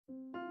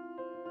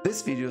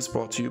This video is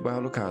brought to you by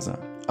Holocasa.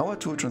 Our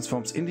tool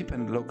transforms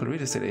independent local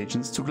real estate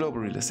agents to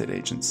global real estate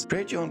agents.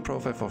 Create your own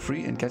profile for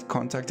free and get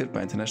contacted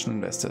by international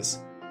investors.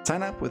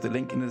 Sign up with the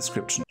link in the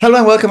description. Hello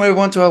and welcome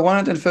everyone to our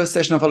 101st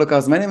session of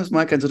Holocasa. My name is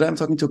Mike and today I'm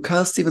talking to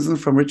Kyle Stephenson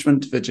from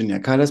Richmond, Virginia.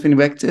 Kyle has been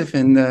active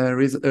in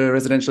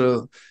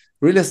residential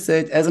real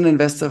estate as an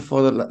investor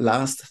for the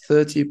last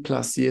 30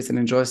 plus years and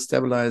enjoys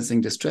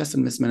stabilizing distressed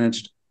and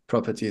mismanaged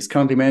properties.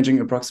 Currently managing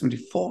approximately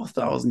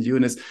 4,000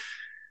 units.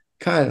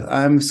 Kyle,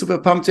 I'm super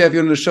pumped to have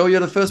you on the show. You're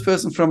the first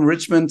person from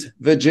Richmond,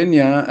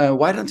 Virginia.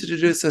 Why don't you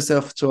introduce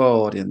yourself to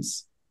our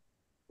audience?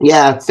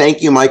 Yeah,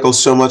 thank you, Michael,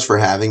 so much for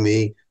having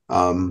me.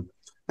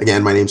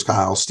 Again, my name's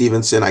Kyle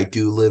Stephenson. I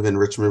do live in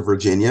Richmond,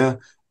 Virginia,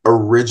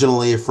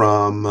 originally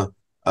from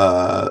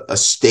a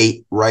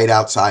state right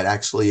outside,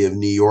 actually, of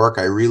New York.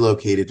 I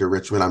relocated to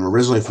Richmond. I'm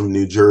originally from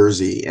New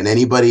Jersey, and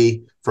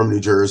anybody from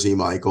New Jersey,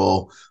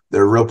 Michael,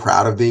 they're real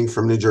proud of being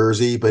from New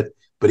Jersey, but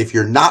if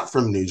you're not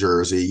from New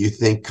Jersey, you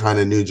think kind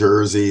of New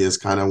Jersey is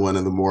kind of one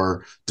of the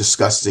more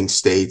disgusting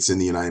states in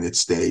the United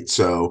States.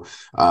 So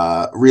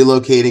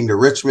relocating to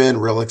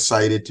Richmond, real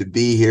excited to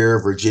be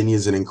here. Virginia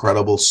is an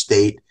incredible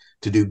state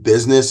to do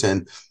business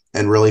and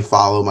really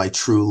follow my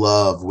true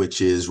love,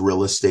 which is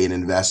real estate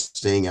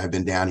investing. I've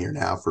been down here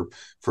now for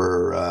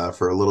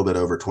a little bit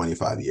over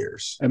 25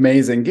 years.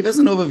 Amazing. Give us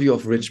an overview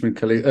of Richmond,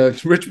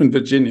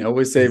 Virginia. I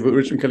always say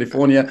Richmond,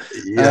 California.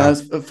 Yeah.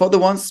 For the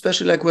ones,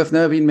 especially like who have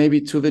never been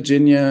maybe to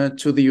Virginia,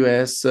 to the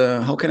US,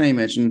 how can I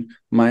imagine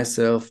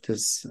myself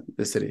this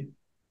city?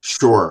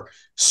 Sure.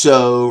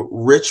 So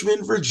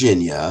Richmond,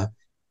 Virginia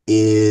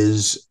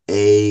is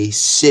a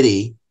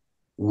city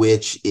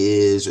which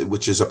is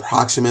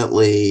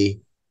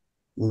approximately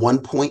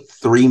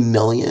 1.3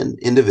 million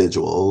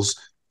individuals.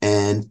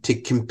 And to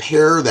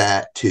compare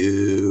that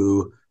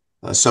to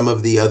some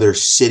of the other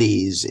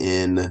cities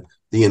in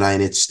the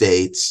United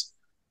States,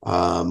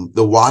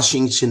 the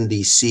Washington,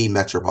 D.C.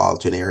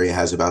 metropolitan area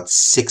has about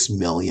 6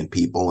 million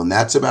people, and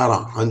that's about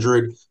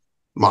 100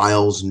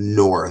 miles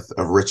north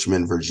of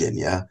Richmond,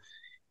 Virginia.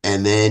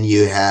 And then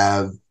you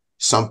have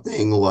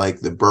something like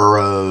the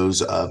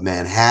boroughs of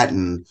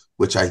Manhattan,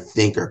 which I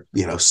think are,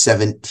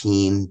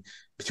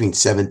 between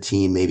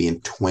 17 maybe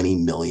and 20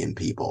 million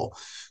people.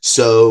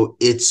 So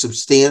it's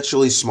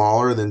substantially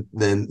smaller than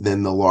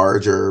the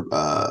larger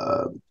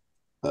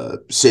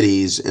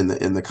cities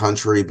in the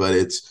country, but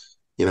it's,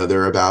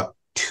 there are about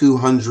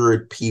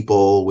 200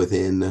 people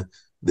within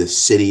the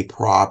city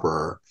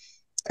proper,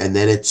 and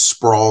then it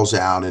sprawls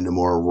out into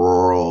more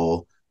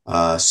rural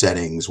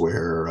settings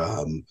where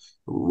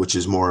which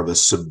is more of a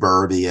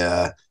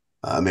suburbia,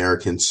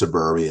 American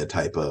suburbia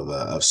type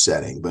of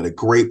setting, but a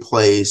great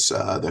place.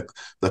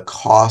 The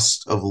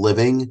cost of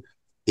living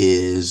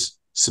is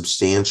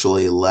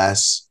substantially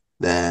less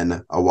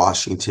than a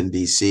Washington,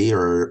 D.C.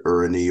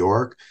 or a New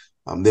York.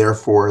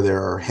 Therefore,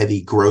 there are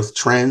heavy growth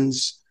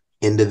trends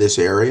into this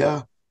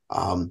area.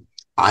 I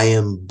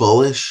am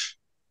bullish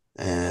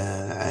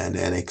and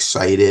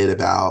excited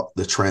about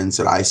the trends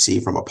that I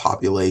see from a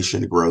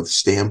population growth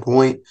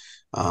standpoint.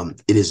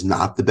 It is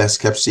not the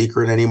best kept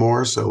secret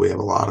anymore. So we have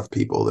a lot of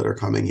people that are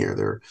coming here.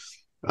 There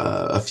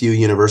are a few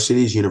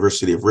universities,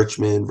 University of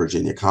Richmond,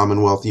 Virginia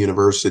Commonwealth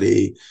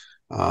University.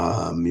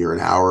 You're an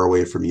hour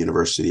away from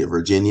University of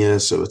Virginia.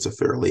 So it's a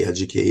fairly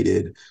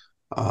educated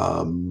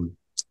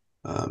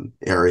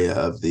area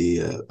of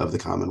the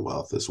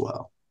Commonwealth as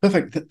well.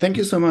 Perfect. Thank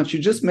you so much. You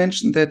just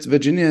mentioned that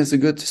Virginia is a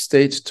good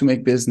state to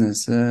make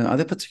business. Are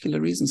there particular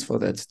reasons for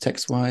that?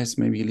 Tax-wise,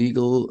 maybe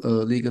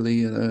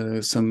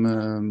legally,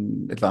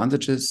 some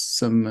advantages,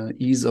 some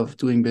ease of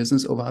doing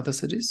business over other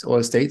cities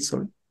or states,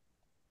 sorry?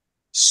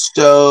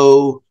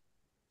 So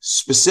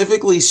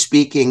specifically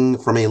speaking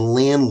from a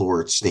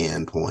landlord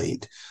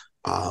standpoint,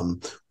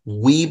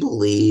 we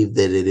believe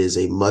that it is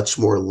a much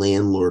more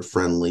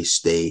landlord-friendly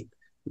state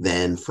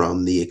than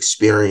from the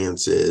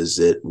experiences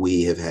that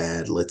we have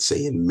had, let's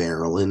say, in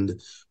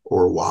Maryland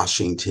or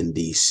Washington,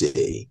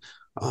 D.C.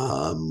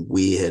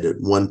 We had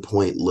at one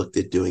point looked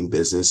at doing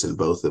business in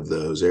both of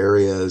those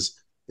areas,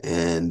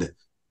 and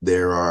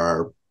there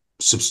are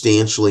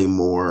substantially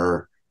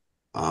more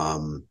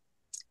tenant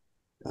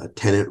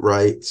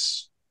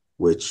rights,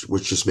 which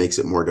just makes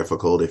it more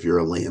difficult if you're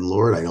a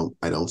landlord.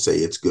 I don't say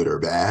it's good or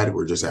bad.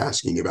 We're just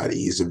asking about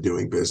ease of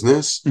doing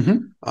business. Mm-hmm.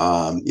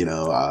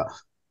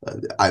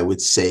 I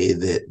would say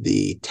that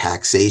the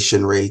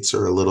taxation rates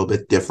are a little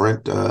bit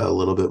different, a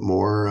little bit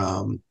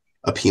more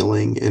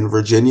appealing in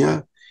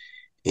Virginia,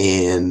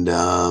 and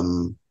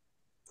the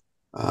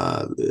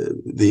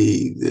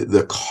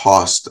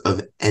cost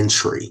of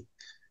entry.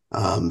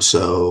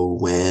 So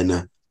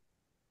when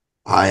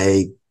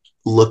I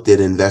looked at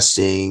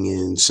investing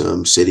in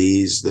some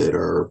cities that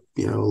are,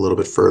 a little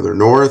bit further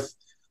north,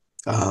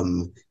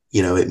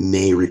 it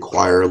may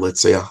require,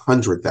 let's say,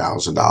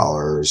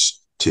 $100,000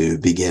 to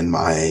begin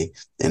my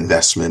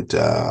investment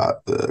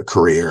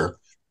career,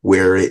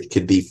 where it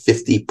could be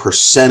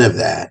 50% of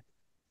that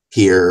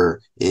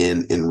here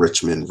in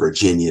Richmond,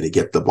 Virginia, to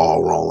get the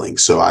ball rolling.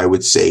 So I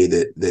would say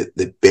that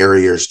the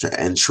barriers to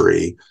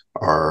entry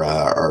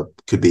are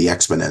could be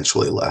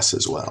exponentially less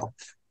as well.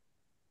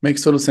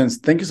 Makes total sense.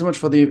 Thank you so much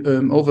for the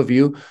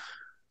overview.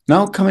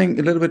 Now coming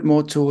a little bit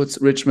more towards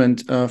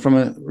Richmond from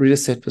a real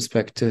estate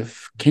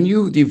perspective, can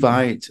you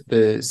divide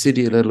the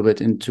city a little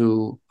bit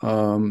into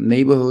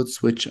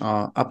neighborhoods which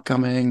are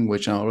upcoming,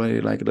 which are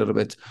already like a little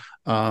bit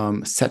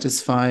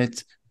satisfied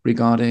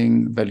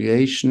regarding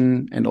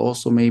valuation, and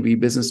also maybe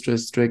business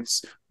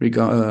districts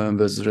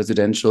versus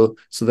residential,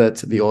 so that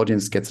the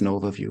audience gets an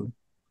overview?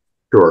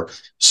 Sure.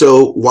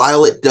 So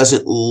while it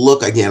doesn't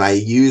look, again, I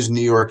use New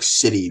York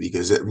City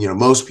because,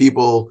 most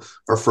people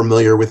are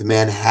familiar with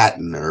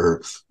Manhattan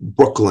or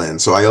Brooklyn.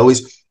 So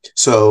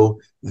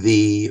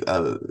the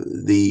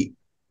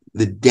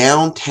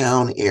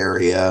downtown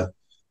area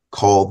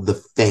called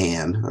the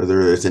Fan, or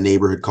there's a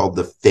neighborhood called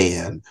the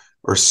Fan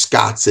or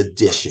Scott's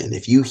Addition.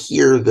 If you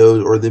hear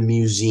those, or the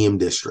Museum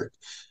District,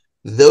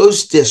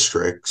 those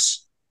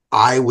districts,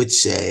 I would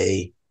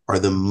say, are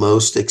the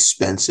most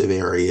expensive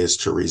areas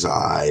to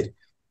reside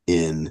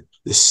in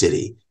the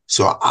city.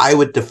 So I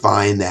would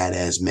define that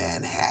as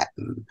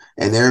Manhattan,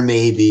 and there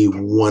may be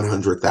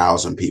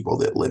 100,000 people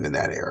that live in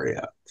that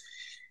area.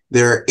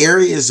 There are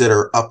areas that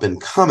are up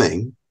and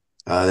coming.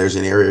 There's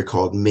an area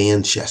called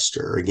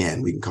Manchester.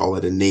 Again, we can call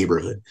it a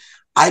neighborhood.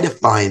 I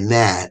define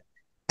that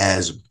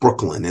as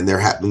Brooklyn, and there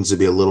happens to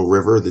be a little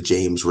river, the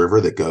James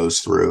River, that goes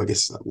through. I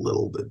guess not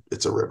little, but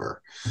it's a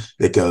river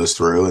that goes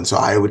through, and so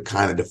I would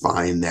kind of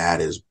define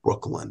that as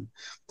Brooklyn.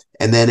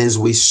 And then as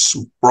we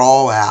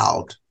sprawl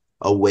out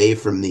away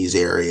from these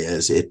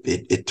areas,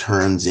 it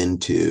turns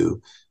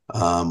into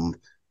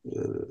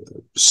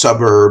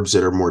suburbs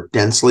that are more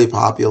densely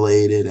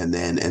populated, and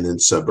then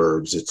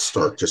suburbs that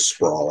start to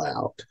sprawl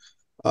out.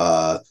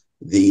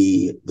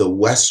 The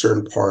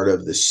western part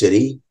of the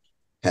city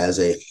has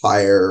a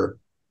higher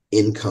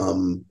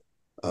income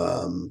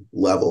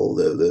level.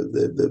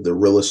 The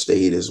real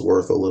estate is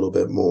worth a little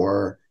bit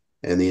more,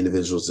 and the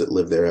individuals that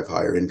live there have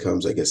higher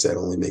incomes. I guess that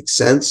only makes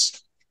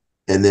sense.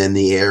 And then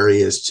the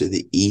areas to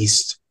the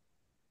east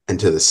and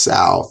to the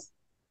south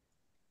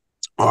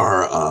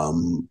are a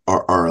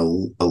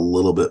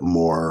little bit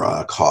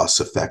more cost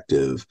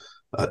effective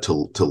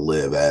to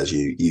live as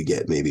you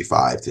get maybe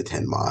 5 to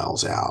 10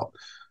 miles out.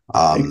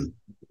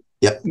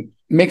 Yep.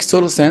 Makes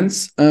total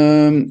sense.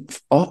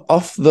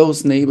 Of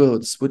those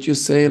neighborhoods, would you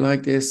say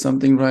like there's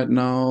something right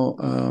now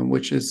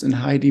which is in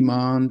high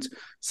demand,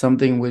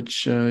 something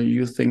which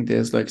you think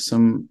there's like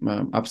some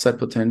upside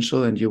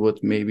potential, and you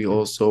would maybe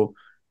also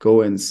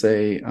go and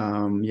say,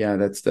 yeah,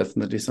 that's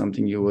definitely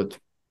something you would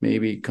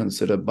maybe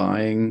consider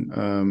buying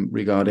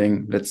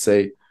regarding, let's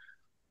say,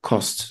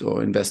 costs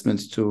or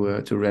investments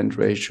to rent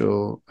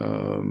ratio,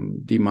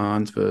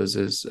 demand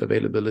versus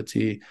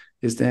availability?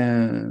 Is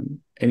there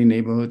any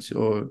neighborhoods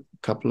or a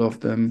couple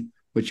of them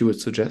which you would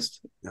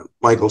suggest? Yeah,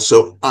 Michael,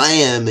 so I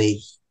am a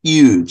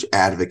huge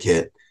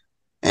advocate,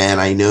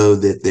 and I know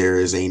that there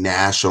is a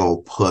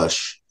national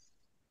push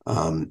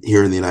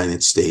here in the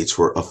United States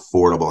for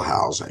affordable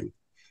housing.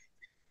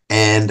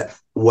 And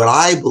what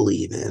I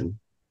believe in,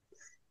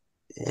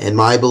 and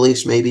my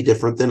beliefs may be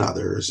different than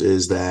others,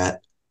 is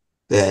that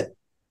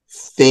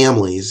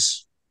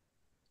families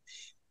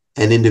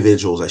and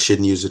individuals, I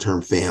shouldn't use the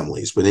term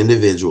families, but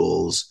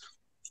individuals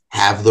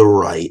have the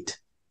right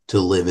to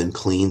live in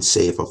clean,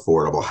 safe,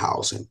 affordable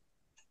housing.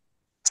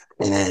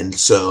 And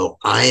so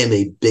I am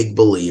a big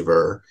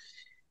believer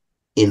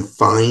in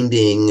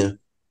finding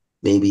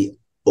maybe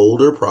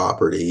older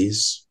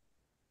properties.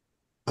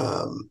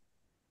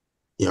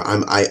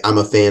 I'm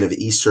a fan of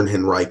Eastern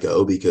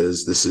Henrico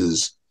because this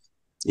is,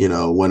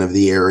 one of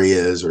the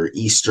areas, or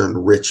Eastern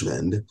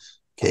Richmond,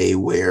 okay,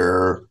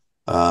 where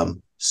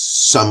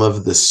some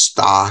of the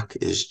stock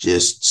is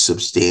just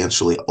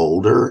substantially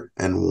older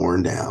and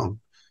worn down.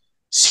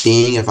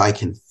 Seeing if I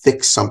can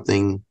fix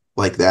something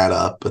like that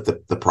up, but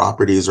the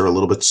properties are a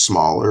little bit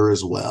smaller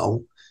as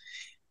well,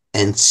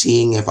 and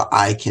seeing if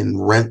I can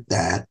rent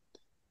that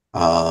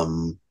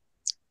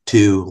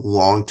to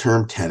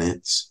long-term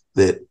tenants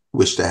that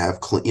wish to have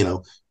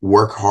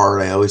work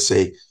hard. I always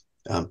say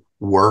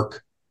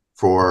work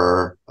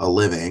for a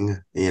living,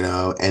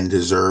 and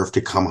deserve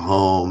to come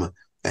home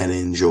and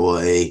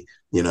enjoy,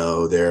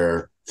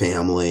 their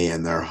family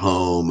and their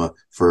home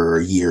for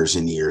years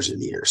and years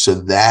and years. So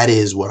that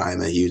is what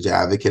I'm a huge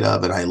advocate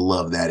of, and I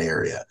love that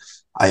area.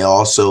 I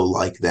also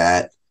like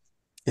that,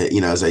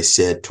 as I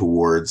said,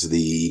 towards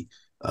the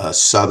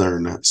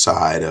southern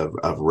side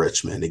of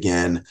Richmond.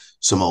 Again,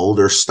 some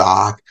older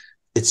stock.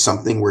 It's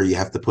something where you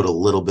have to put a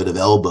little bit of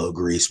elbow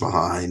grease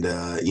behind,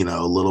 a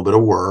little bit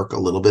of work, a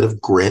little bit of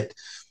grit.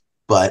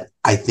 But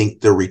I think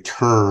the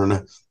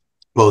return,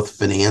 both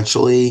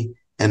financially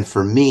and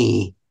for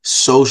me,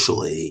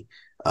 socially,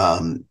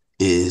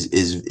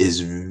 is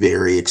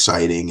very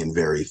exciting and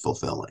very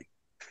fulfilling.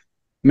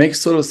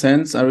 Makes total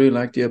sense. I really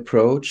like the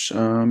approach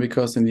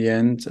because in the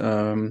end,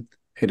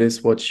 it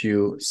is what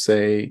you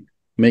say,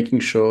 making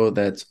sure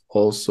that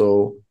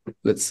also,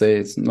 let's say,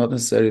 it's not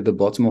necessarily the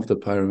bottom of the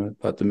pyramid,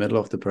 but the middle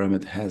of the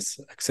pyramid has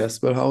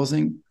accessible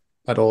housing,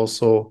 but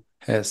also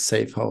has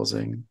safe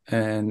housing,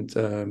 and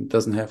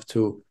doesn't have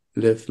to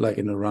live like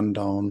in a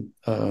rundown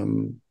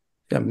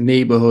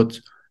neighborhood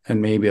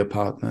and maybe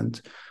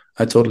apartment.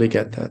 I totally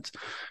get that.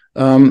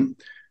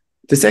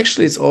 This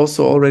actually is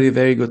also already a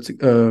very good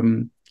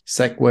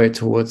segue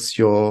towards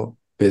your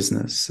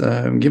business.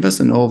 Give us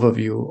an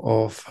overview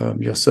of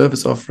your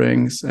service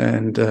offerings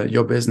and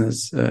your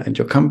business and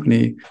your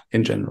company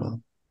in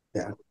general.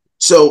 Yeah.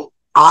 So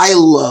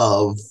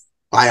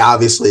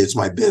obviously it's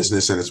my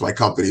business and it's my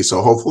company,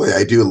 so hopefully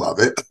I do love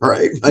it,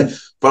 right?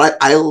 But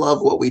I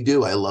love what we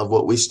do. I love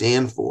what we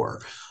stand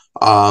for.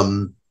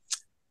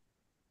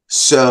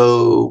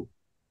 So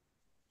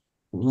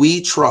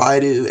we try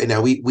to, and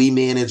now we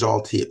manage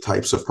all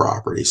types of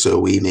property. So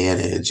we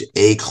manage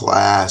A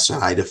class,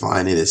 and I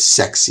define it as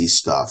sexy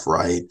stuff,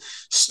 right?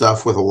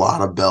 Stuff with a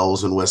lot of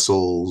bells and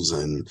whistles,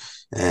 and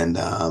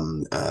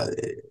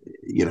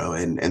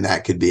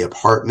that could be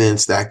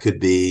apartments, that could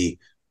be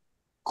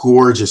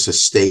gorgeous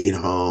estate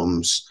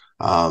homes.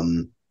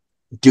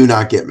 Do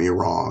not get me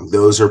wrong;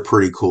 those are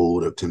pretty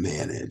cool to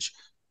manage.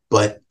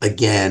 But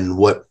again,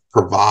 what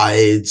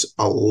provides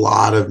a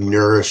lot of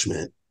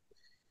nourishment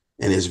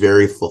and is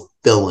very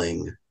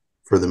fulfilling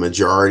for the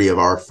majority of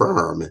our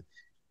firm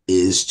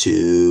is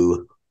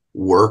to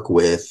work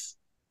with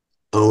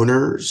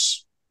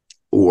owners,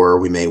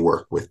 or we may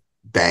work with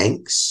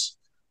banks.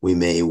 We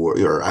may work,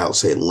 or I'll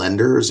say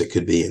lenders. It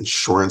could be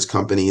insurance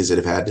companies that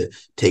have had to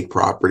take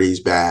properties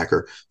back,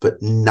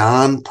 but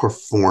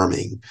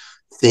non-performing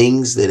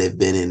things that have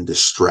been in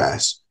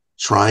distress,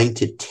 trying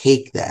to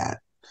take that,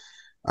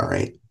 all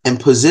right, and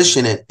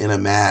position it in a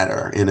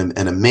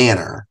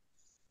manner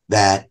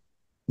that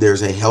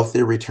there's a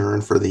healthy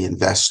return for the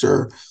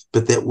investor,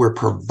 but that we're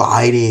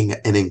providing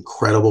an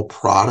incredible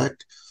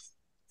product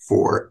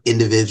for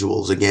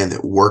individuals, again,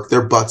 that work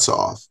their butts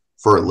off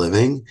for a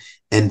living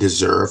and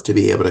deserve to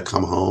be able to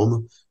come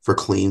home for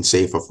clean,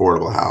 safe,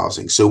 affordable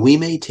housing. So we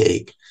may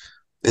take,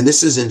 and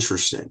this is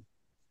interesting,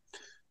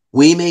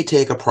 we may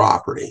take a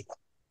property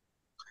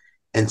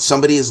and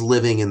somebody is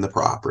living in the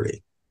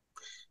property.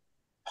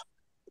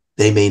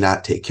 They may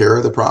not take care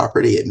of the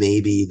property. It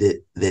may be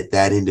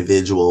that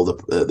individual,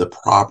 the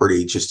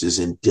property just is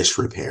in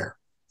disrepair.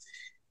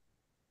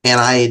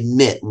 And I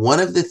admit, one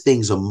of the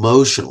things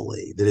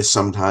emotionally that is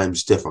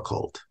sometimes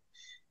difficult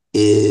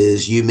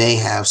is you may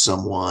have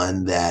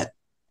someone that,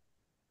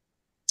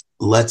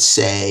 let's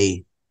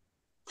say,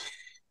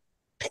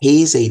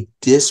 pays a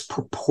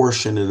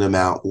disproportionate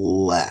amount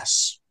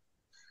less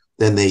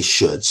than they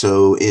should.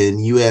 So in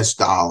US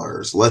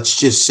dollars, let's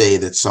just say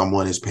that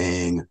someone is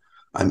paying,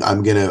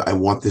 I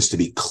want this to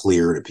be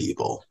clear to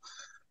people.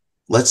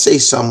 Let's say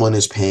someone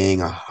is paying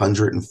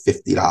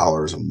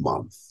 $150 a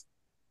month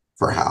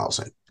for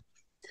housing,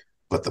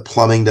 but the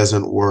plumbing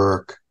doesn't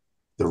work,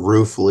 the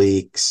roof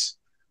leaks.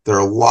 There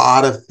are a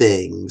lot of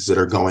things that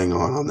are going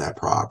on that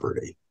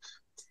property,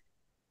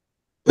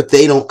 but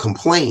they don't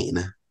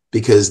complain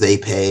because they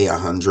pay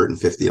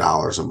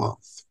 $150 a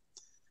month.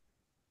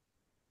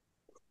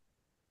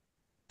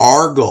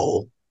 Our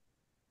goal,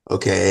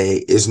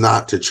 okay, is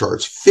not to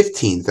charge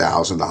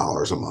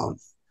 $15,000 a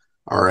month,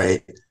 all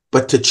right,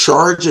 but to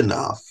charge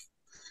enough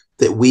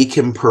that we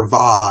can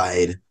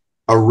provide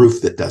a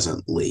roof that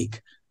doesn't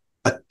leak,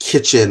 a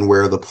kitchen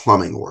where the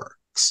plumbing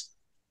works,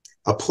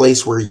 a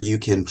place where you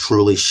can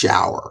truly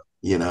shower,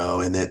 and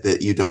that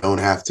you don't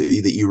have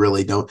to, that you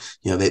really don't,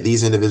 that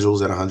these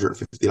individuals at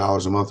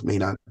 $150 a month may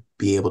not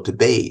be able to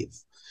bathe.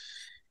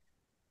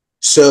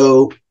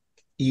 So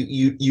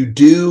you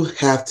do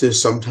have to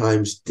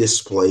sometimes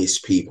displace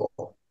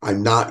people.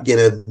 I'm not going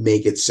to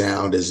make it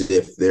sound as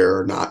if there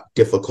are not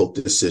difficult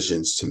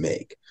decisions to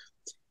make.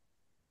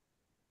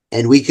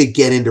 And we could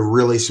get into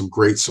really some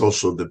great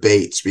social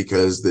debates,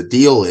 because the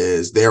deal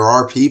is there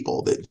are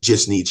people that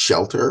just need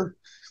shelter.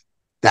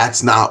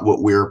 That's not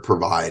what we're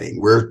providing.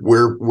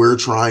 We're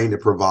trying to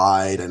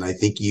provide, and I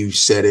think you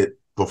said it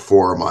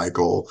before,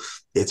 Michael,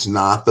 it's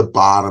not the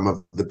bottom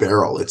of the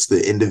barrel. It's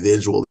the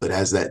individual that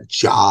has that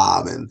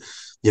job and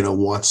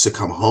wants to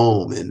come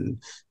home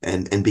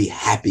and be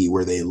happy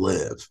where they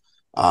live.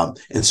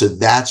 And so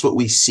that's what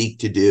we seek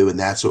to do, and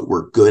that's what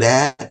we're good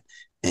at,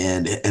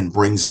 and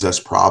brings us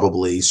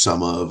probably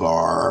some of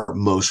our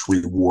most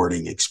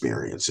rewarding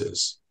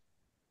experiences.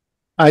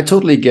 I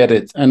totally get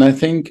it. And I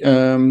think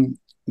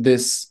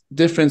this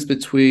difference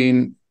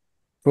between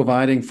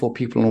providing for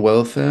people on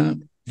welfare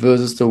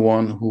versus the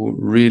one who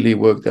really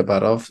work their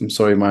butt off, I'm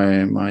sorry,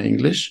 my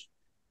English,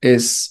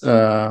 is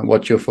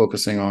what you're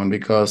focusing on,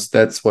 because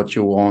that's what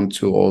you want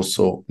to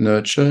also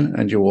nurture,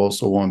 and you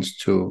also want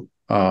to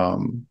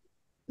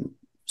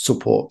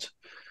support.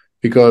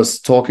 Because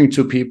talking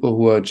to people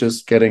who are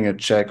just getting a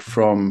check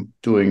from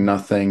doing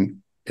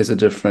nothing is a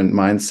different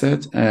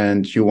mindset,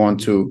 and you want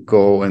to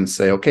go and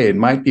say, okay, it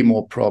might be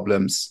more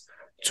problems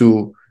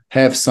to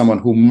have someone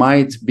who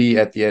might be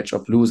at the edge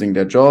of losing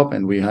their job,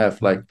 and we have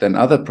then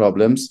other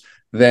problems,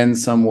 than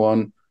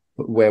someone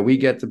where we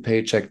get the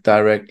paycheck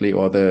directly,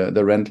 or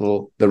the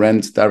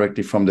rent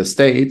directly from the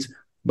state.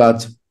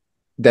 But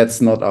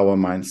that's not our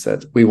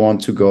mindset. We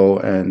want to go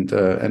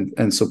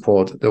and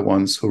support the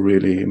ones who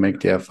really make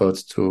the effort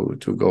to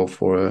go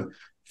for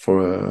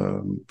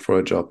for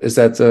a job. Is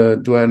that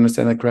do I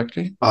understand that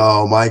correctly?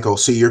 Oh, Michael,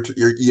 see, you're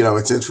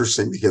it's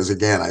interesting because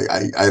again,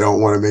 I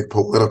don't want to make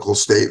political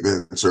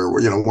statements or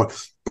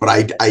what, but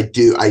I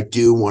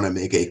do want to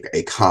make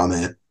a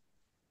comment,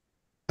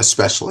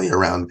 especially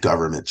around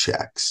government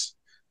checks.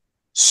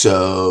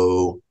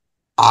 So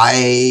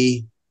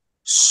I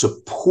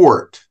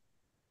support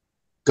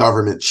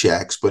government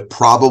checks, but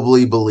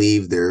probably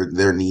believe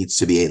there needs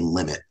to be a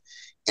limit.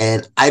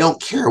 And I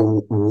don't care,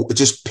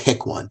 just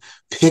pick one,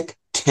 pick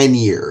 10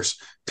 years,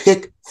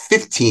 pick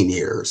 15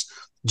 years.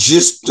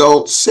 Just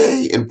don't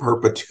say in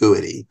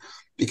perpetuity,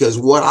 because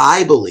what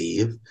I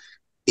believe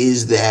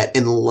is that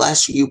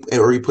unless you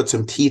put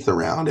some teeth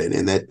around it,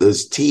 and that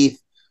those teeth,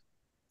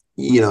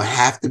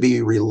 have to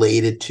be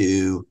related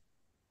to,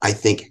 I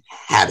think,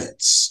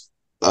 habits,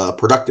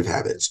 productive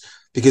habits.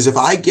 Because if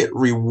I get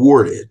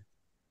rewarded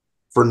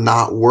for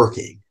not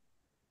working,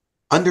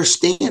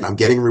 understand I'm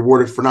getting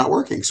rewarded for not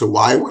working. So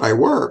why would I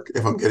work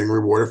if I'm getting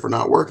rewarded for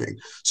not working?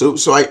 So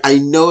I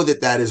know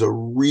that is a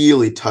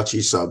really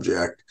touchy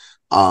subject.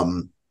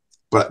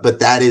 But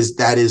that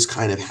is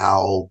kind of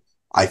how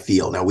I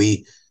feel. Now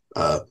we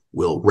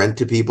will rent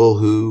to people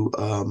who,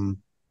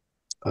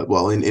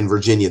 well, in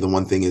Virginia, the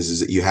one thing is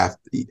that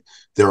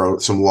there are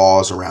some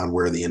laws around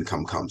where the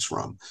income comes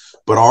from.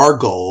 But our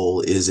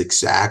goal is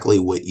exactly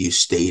what you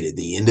stated: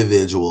 the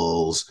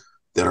individuals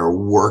that are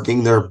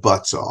working their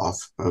butts off.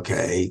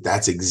 Okay,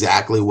 that's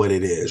exactly what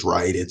it is,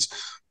 right? It's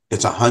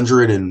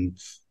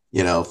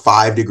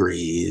 105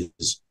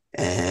 degrees,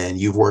 and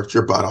you've worked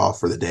your butt off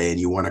for the day, and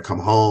you want to come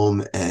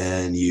home,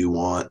 and you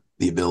want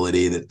the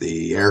ability that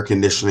the air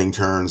conditioning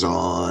turns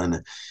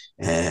on,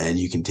 and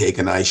you can take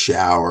a nice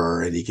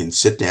shower, and you can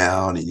sit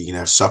down, and you can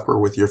have supper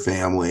with your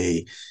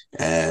family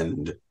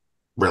and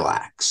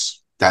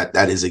relax.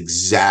 That is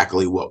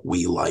exactly what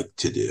we like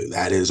to do.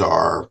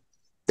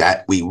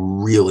 That we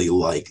really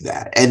like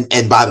that.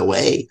 And by the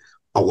way,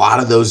 a lot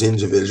of those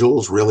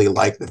individuals really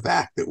like the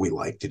fact that we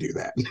like to do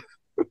that.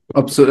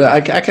 Absolutely,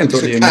 I can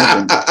totally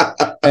imagine.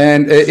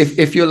 And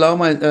if you allow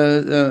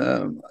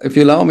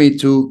me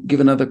to give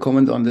another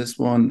comment on this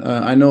one,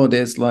 I know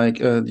there's like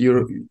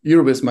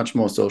Europe is much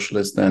more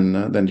socialist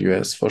than the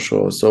US for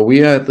sure. So we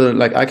had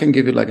I can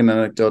give you like an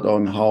anecdote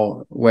on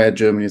where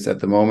Germany is at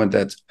the moment,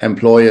 that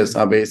employers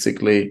are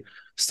basically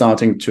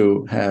starting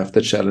to have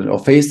the challenge or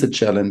face the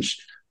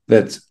challenge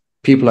that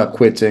people are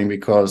quitting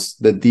because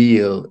the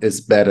deal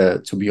is better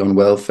to be on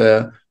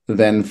welfare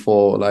than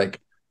for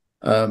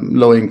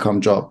low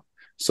income job.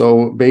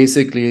 So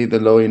basically the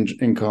low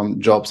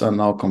income jobs are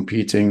now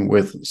competing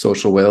with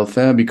social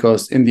welfare,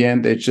 because in the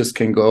end they just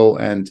can go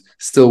and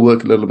still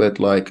work a little bit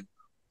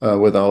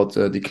without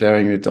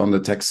declaring it on the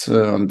tax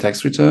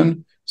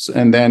return. So,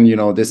 and then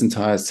this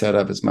entire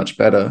setup is much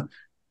better.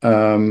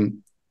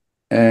 And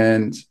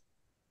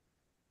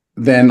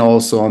then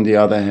also on the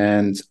other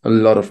hand, a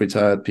lot of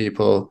retired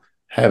people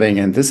having,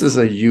 and this is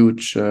a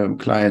huge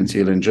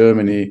clientele in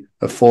Germany,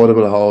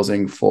 affordable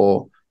housing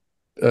for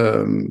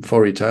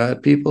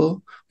retired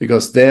people,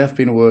 because they have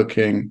been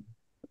working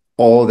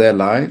all their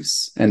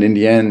lives, and in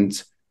the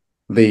end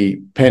the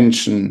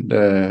pension,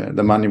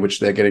 the money which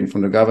they're getting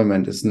from the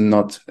government, is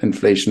not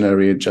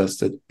inflationary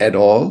adjusted at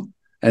all,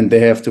 and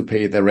they have to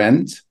pay the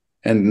rent.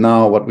 And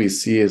now what we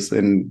see is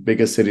in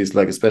bigger cities,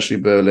 like especially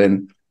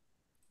Berlin,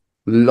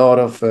 a lot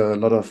of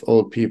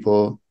old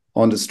people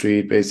on the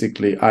street,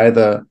 basically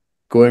either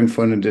going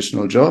for an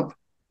additional job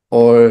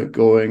or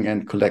going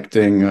and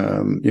collecting,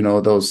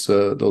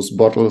 those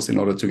bottles in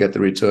order to get the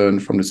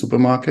return from the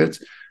supermarket,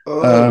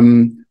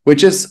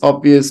 which is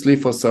obviously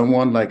for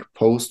someone like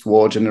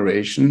post-war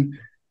generation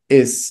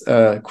is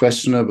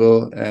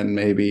questionable and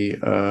maybe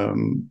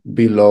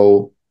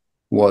below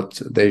what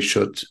they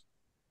should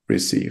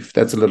receive.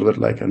 That's a little bit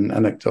like an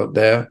anecdote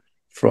there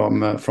from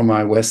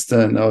my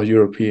Western or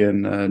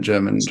European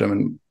German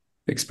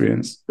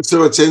experience.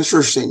 So it's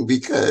interesting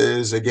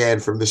because, again,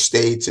 from the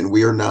States, and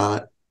we are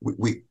not.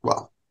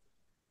 Well,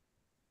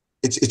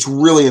 it's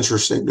really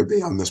interesting to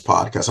be on this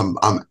podcast.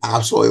 I'm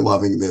absolutely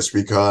loving this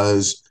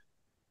because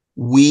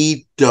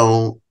we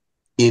don't,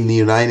 in the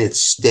United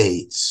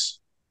States,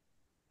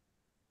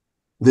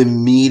 the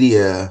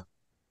media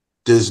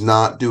does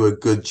not do a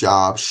good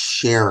job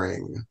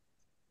sharing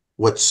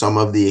what some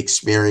of the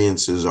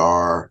experiences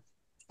are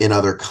in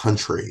other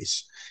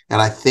countries.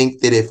 And I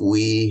think that if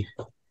we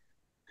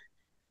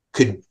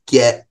could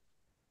get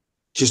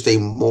just a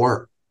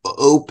more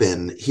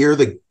open, here are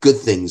the good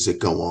things that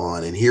go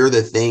on, and here are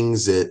the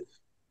things that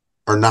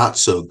are not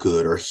so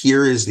good, or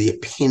here is the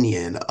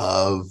opinion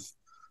of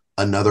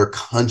another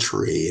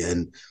country,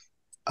 and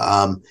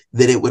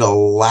that it would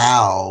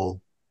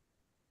allow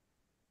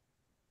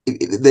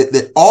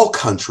that all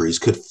countries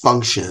could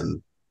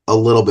function a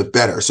little bit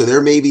better. So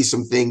there may be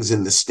some things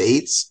in the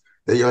States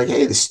that you're like,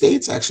 hey, the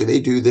States actually,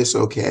 they do this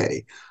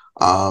okay.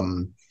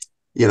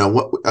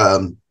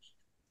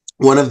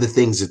 One of the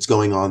things that's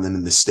going on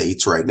in the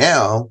States right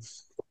now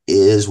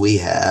is we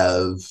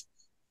have,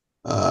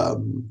 we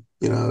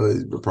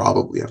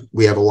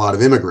have a lot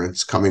of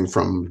immigrants coming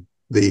from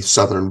the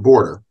southern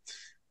border.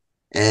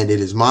 And it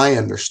is my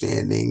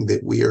understanding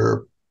that we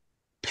are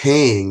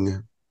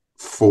paying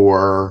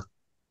for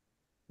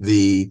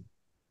the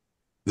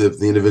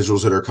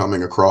individuals that are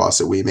coming across,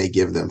 that we may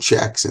give them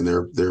checks and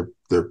they're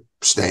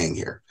staying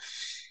here.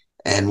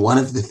 And one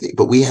of the things,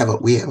 but we have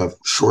a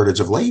shortage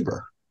of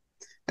labor.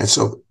 And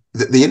so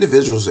the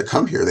individuals that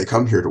come here, they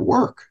come here to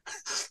work.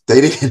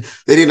 They didn't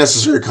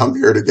necessarily come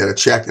here to get a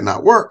check and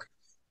not work.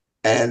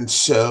 And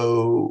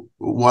so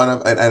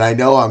and I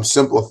know I'm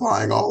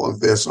simplifying all of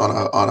this on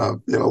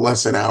a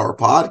less than hour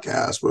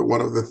podcast, but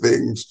one of the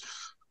things,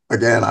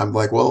 again, I'm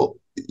like, well,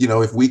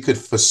 if we could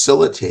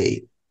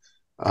facilitate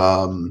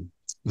the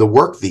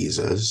work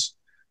visas,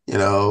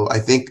 I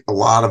think a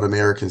lot of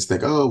Americans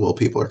think, oh, well,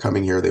 people are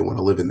coming here, they want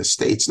to live in the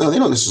States. No, they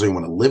don't necessarily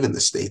want to live in the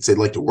States. They'd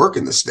like to work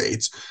in the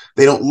States.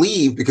 They don't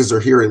leave because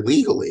they're here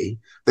illegally.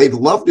 They'd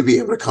love to be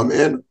able to come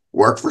in,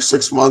 work for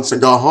 6 months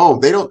and go home.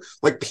 They don't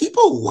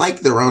people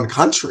like their own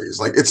countries.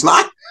 Like, it's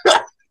not.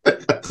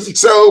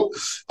 So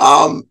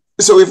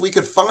if we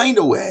could find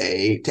a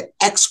way to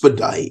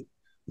expedite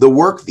the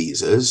work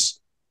visas,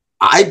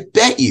 I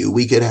bet you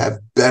we could have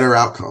better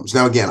outcomes.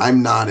 Now, again,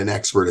 I'm not an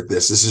expert at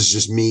this. This is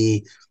just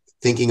me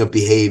thinking of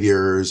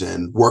behaviors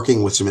and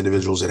working with some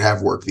individuals that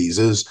have work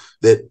visas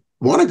that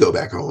want to go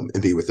back home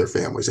and be with their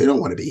families. They don't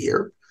want to be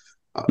here.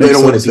 They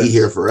don't want to be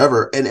here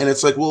forever. And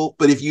it's like, well,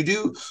 but if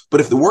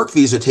the work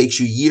visa takes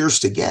you years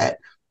to get,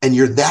 and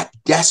you're that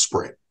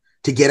desperate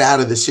to get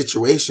out of the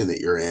situation that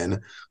you're in,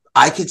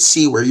 I could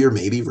see where you're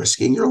maybe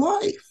risking your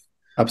life.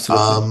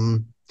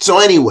 Absolutely. So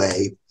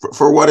anyway,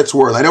 for what it's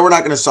worth, I know we're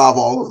not going to solve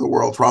all of the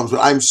world's problems, but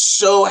I'm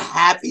so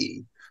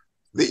happy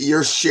that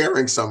you're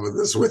sharing some of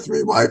this with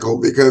me,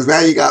 Michael, because now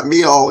you got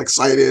me all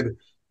excited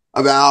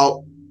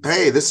about,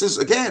 hey, this is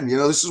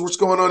what's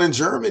going on in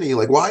Germany.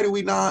 Like, why do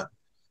we not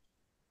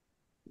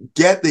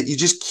get that you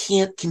just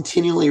can't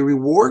continually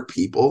reward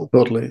people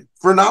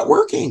for not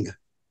working?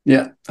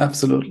 Yeah,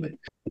 absolutely.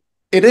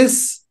 It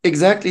is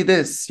exactly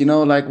this,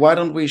 like, why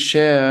don't we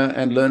share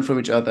and learn from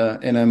each other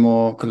in a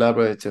more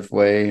collaborative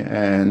way?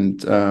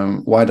 And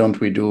why don't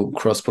we do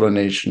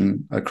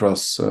cross-pollination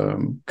across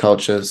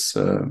cultures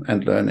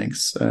and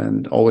learnings?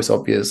 And always,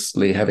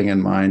 obviously, having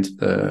in mind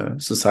the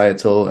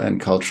societal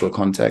and cultural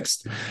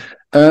context.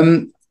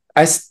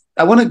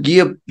 I want to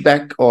gear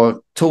back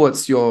or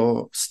towards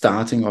your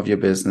starting of your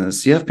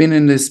business. You have been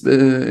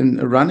in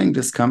running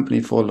this company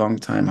for a long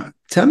time.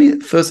 Tell me,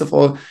 first of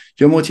all,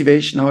 your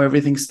motivation, how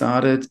everything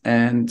started,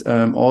 and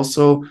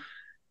also,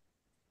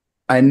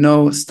 I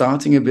know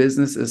starting a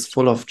business is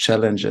full of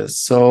challenges.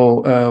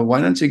 So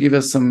why don't you give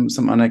us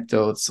some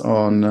anecdotes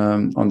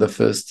on the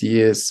first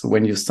years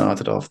when you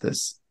started off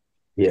this?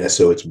 Yeah,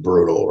 so it's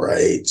brutal,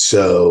 right?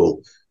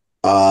 So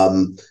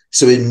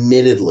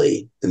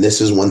admittedly, and this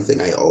is one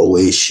thing I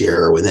always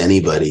share with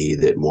anybody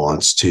that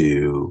wants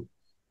to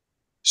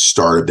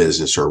start a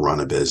business or run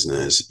a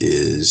business,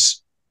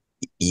 is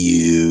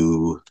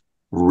you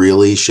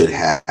really should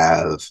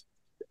have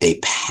a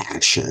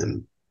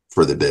passion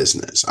for the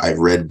business. I've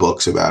read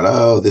books about,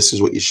 oh, this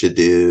is what you should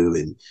do,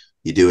 and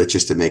you do it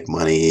just to make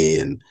money,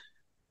 and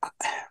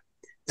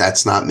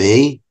that's not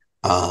me.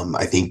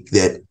 I think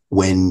that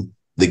when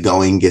the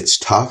going gets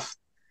tough,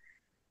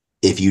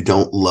 if you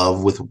don't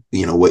love what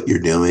you're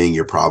doing,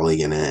 you're probably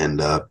going to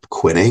end up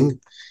quitting.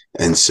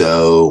 And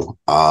so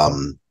I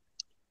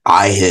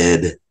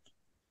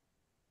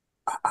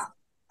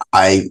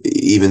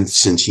even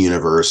since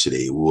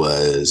university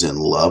was in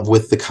love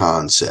with the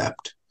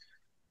concept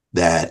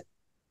that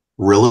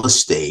real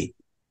estate,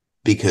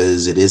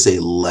 because it is a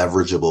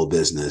leverageable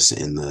business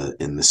in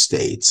the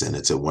States, and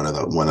it's one of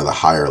the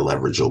higher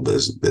leverageable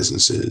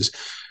businesses,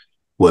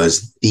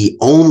 was the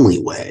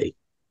only way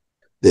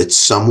that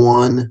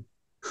someone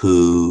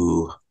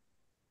who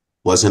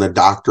wasn't a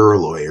doctor or a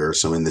lawyer.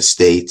 So in the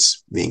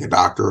States, being a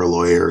doctor or a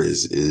lawyer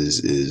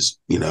is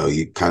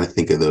you kind of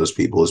think of those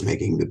people as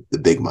making the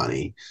big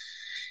money.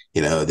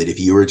 That if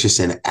you were just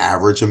an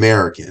average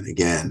American,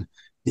 again,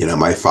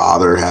 my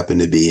father happened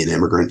to be an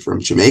immigrant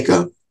from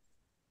Jamaica.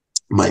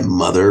 My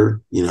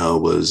mother,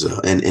 was,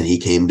 and he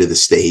came to the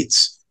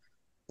States,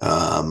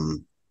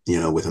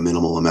 with a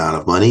minimal amount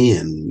of money,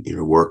 and,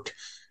 worked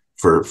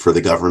for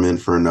the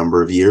government for a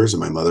number of years.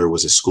 And my mother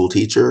was a school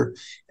teacher.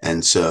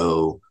 And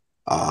so,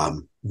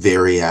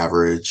 very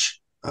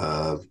average,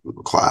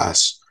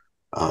 class,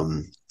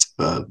 was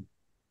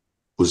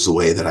the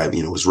way that I,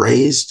 was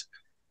raised.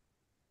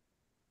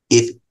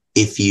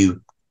 If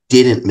you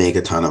didn't make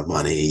a ton of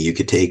money, you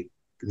could take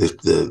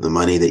the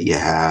money that you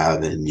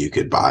have and you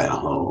could buy a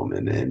home,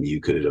 and then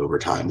you could over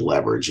time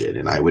leverage it.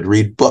 And I would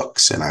read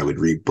books,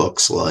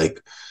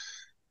 like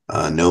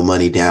No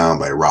Money Down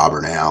by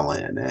Robert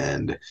Allen.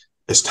 And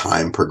as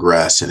time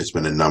progressed, and it's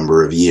been a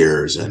number of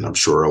years, and I'm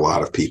sure a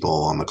lot of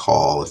people on the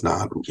call, if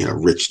not,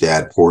 Rich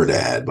Dad, Poor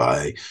Dad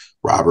by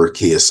Robert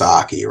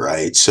Kiyosaki,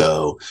 right?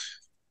 So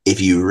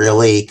if you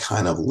really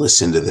kind of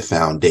listen to the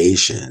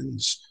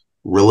foundations,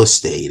 real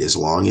estate, as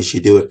long as you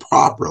do it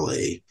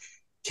properly,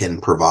 can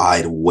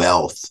provide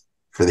wealth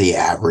for the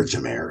average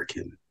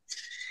American.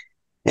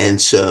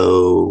 And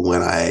so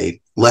when I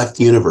left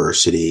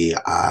university,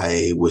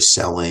 I was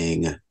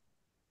selling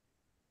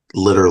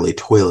literally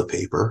toilet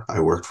paper. I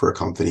worked for a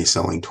company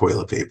selling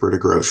toilet paper to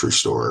grocery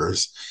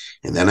stores.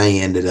 And then I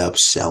ended up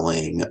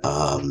selling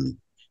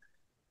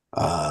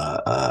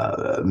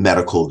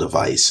medical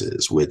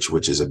devices,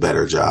 which is a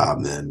better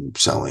job than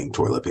selling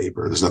toilet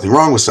paper. There's nothing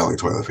wrong with selling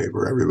toilet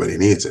paper. Everybody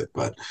needs it,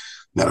 but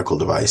medical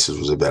devices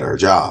was a better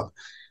job.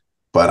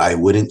 But I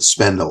wouldn't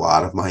spend a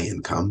lot of my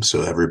income.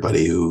 So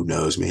everybody who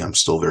knows me, I'm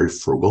still very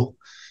frugal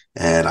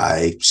and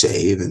I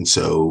save. And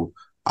so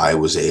I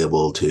was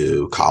able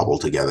to cobble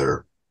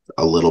together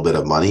a little bit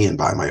of money and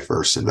buy my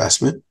first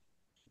investment.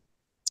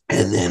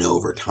 And then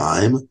over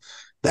time,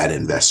 that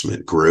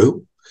investment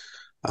grew.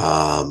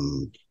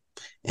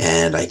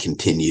 And I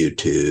continued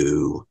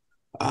to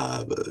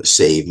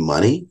save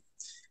money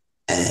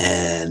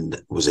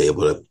and was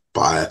able to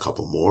buy a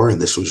couple more.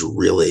 And this was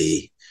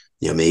really,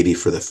 maybe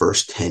for the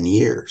first 10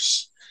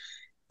 years.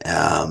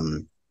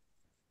 And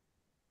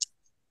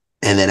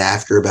then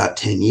after about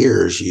 10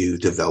 years, you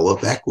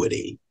develop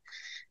equity.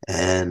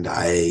 And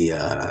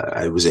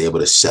I was able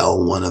to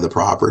sell one of the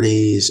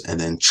properties and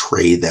then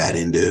trade that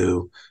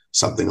into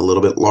something a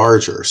little bit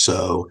larger.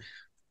 So,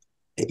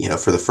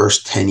 for the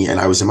first 10 years, and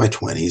I was in my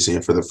 20s,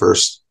 and for the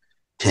first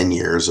 10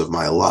 years of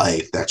my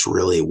life, that's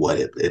really what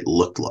it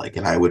looked like.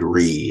 And I would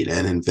read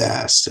and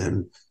invest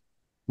and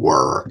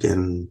work.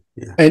 And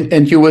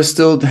you were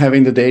still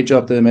having the day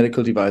job, the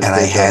medical device. And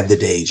I had the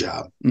day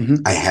job. Mm-hmm.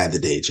 I had the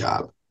day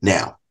job.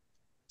 Now,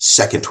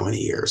 second 20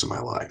 years of my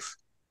life,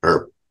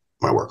 or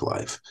my work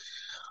life,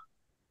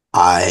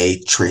 I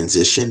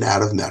transitioned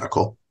out of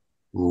medical.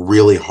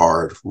 Really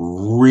hard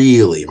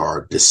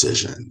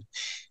decision.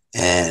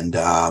 And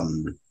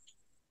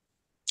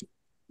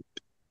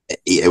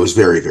it was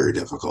very, very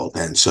difficult.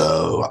 And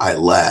so I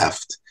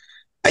left.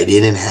 I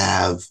didn't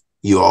have,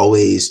 you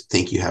always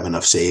think you have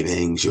enough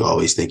savings. You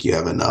always think you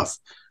have enough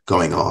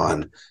going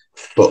on.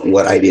 But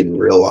what I didn't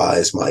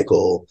realize,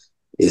 Michael,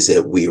 is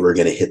that we were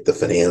going to hit the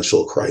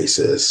financial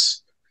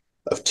crisis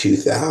of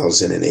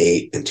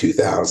 2008 and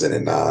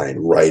 2009,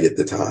 right at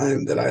the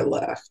time that I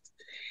left.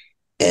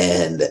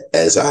 And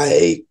as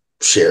I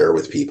share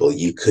with people,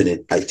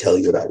 I tell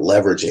you about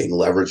leveraging.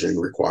 Leveraging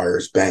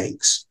requires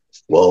banks.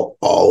 Well,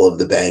 all of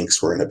the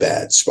banks were in a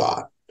bad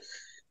spot.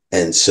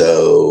 And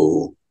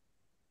so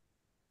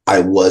I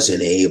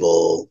wasn't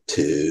able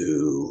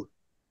to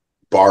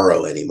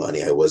borrow any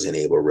money. I wasn't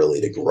able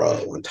really to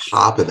grow. On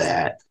top of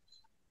that,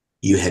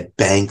 you had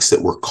banks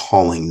that were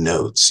calling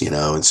notes,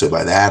 and so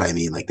by that, I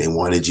mean, like, they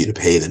wanted you to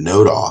pay the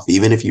note off,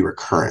 even if you were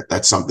current.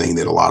 That's something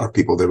that a lot of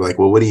people, they're like,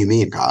 well, what do you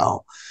mean,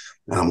 Kyle?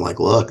 And I'm like,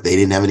 look, they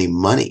didn't have any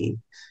money.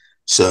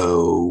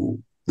 So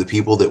the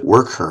people that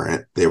were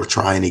current, they were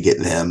trying to get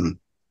them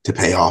to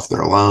pay off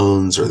their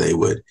loans, or they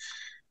would,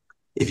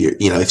 if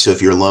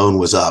your loan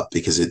was up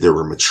because there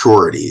were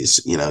maturities,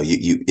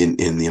 you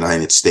in the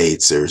United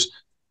States, there's,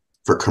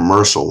 for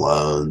commercial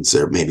loans,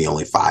 there may be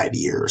only 5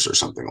 years or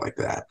something like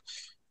that.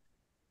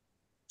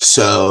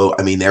 So,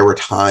 I mean, there were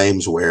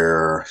times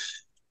where,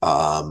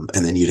 and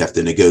then you'd have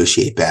to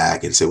negotiate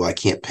back and say, well, I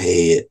can't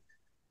pay it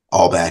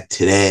all back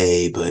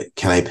today, but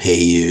can I pay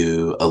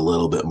you a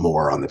little bit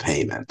more on the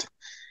payment?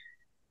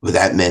 But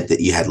that meant that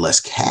you had less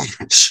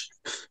cash.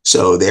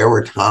 So there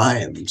were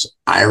times,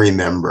 I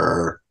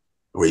remember,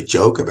 we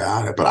joke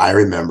about it, but I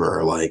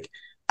remember, like,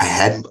 I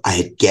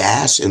had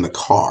gas in the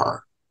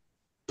car,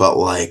 but,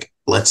 like,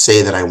 let's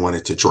say that I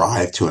wanted to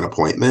drive to an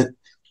appointment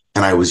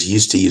and I was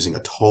used to using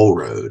a toll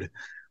road.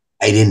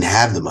 I didn't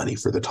have the money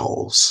for the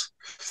tolls.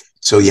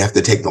 So you have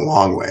to take the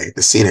long way,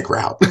 the scenic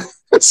route.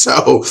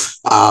 So,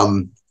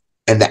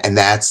 and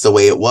that's the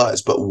way it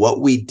was. But what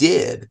we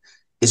did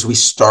is we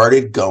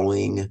started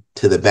going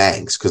to the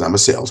banks, because I'm a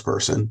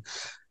salesperson,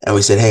 and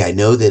we said, hey, I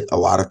know that a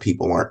lot of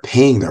people aren't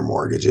paying their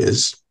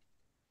mortgages.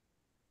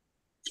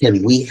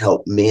 Can we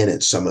help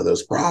manage some of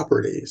those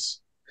properties?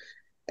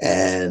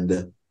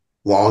 And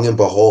long and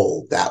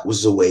behold, that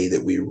was the way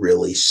that we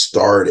really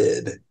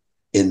started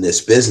in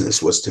this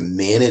business, was to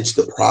manage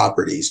the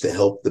properties to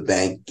help the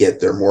bank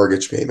get their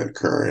mortgage payment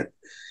current.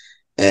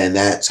 And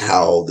that's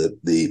how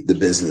the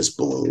business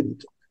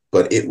bloomed.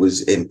 But it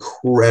was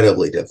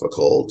incredibly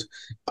difficult.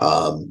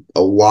 A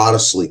lot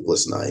of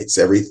sleepless nights,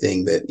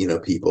 everything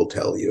that, people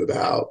tell you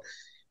about.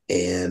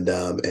 And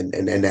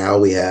now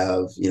we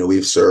have,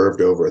 we've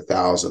served over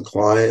 1,000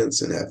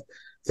 clients and have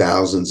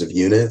thousands of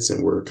units,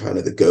 and we're kind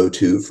of the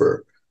go-to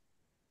for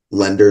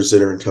lenders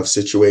that are in tough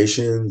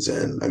situations.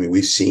 And I mean,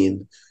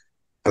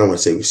 I don't want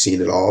to say we've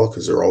seen it all,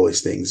 because there are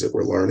always things that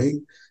we're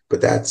learning, but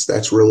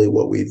that's really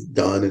what we've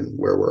done and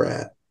where we're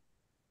at.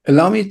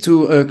 Allow me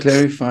to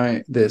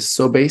clarify this.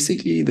 So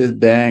basically, the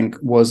bank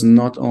was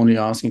not only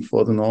asking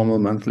for the normal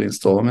monthly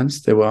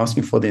installments; they were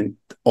asking for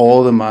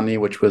all the money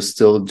which was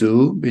still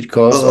due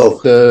because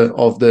of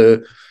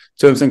the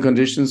terms and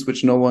conditions,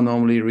 which no one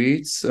normally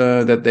reads.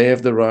 That they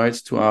have the right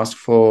to ask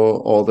for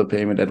all the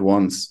payment at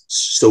once.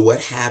 So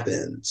what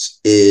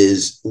happens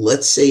is,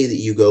 let's say that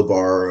you go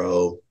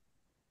borrow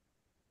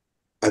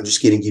I'm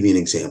just going to give you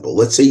an example.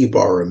 Let's say you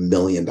borrow $1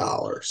 million.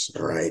 All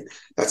right.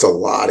 That's a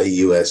lot of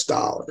US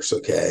dollars.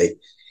 Okay.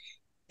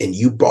 And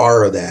you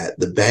borrow that,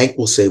 the bank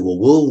will say, well,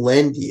 we'll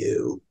lend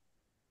you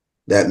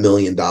that $1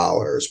 million,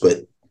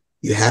 but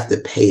you have to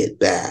pay it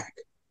back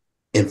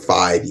in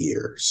 5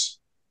 years.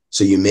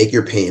 So you make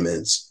your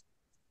payments.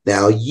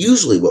 Now,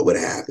 usually what would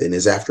happen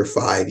is after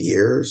 5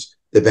 years,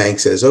 the bank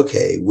says,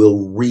 okay,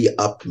 we'll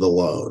re-up the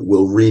loan.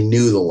 We'll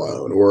renew the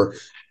loan. Or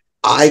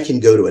I can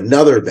go to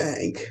another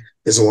bank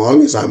as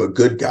long as I'm a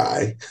good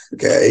guy.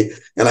 Okay.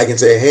 And I can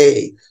say,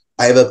 hey,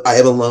 I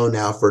have a loan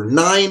now for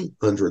 $900,000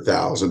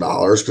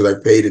 because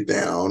I paid it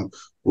down.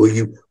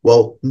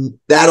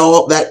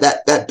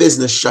 That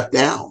business shut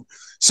down.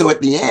 So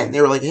at the end,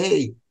 they were like,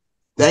 hey,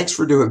 thanks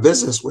for doing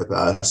business with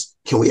us.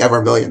 Can we have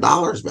our $1 million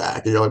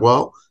back? And you're like,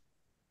 well,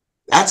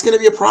 that's going to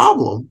be a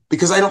problem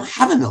because I don't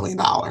have $1 million.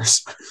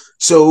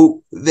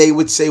 So they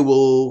would say,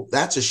 well,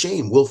 that's a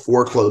shame. We'll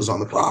foreclose on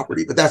the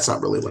property, but that's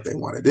not really what they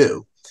want to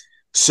do.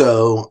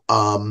 So,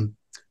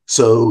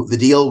 so the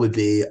deal would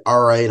be,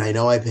 all right, I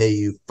know I pay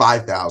you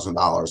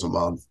 $5,000 a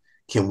month.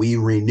 Can we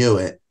renew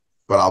it?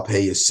 But I'll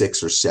pay you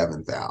 $6,000 or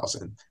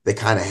 $7,000. They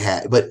kind of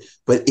had, but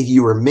if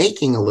you were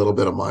making a little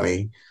bit of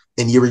money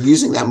and you were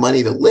using that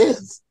money to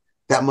live,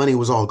 that money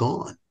was all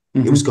gone.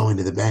 Mm-hmm. It was going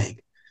to the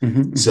bank.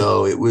 Mm-hmm.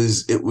 So it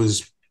was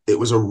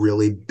a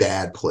really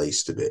bad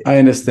place to be. I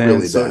understand.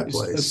 Really bad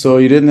place. So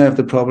you didn't have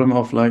the problem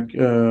of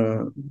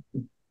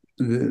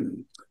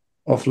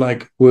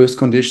worse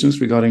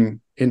conditions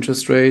regarding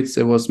interest rates.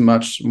 It was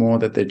much more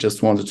that they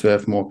just wanted to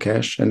have more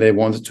cash, and they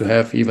wanted to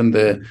have even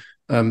the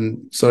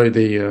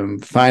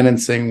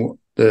financing,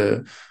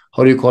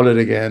 how do you call it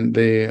again?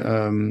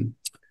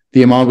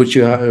 The amount which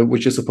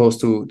you're supposed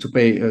to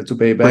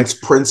pay back.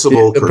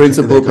 Principal. The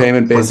principal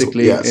payment,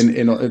 basically. Yes.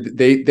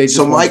 They just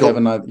so want Michael, to have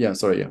another. Yeah,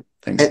 sorry. Yeah,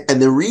 thanks.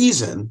 And the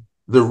reason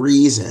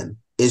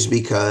is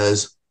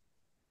because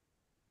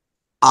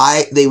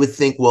they would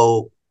think,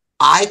 well,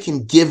 I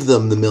can give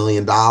them the $1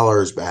 million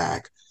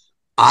back.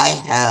 I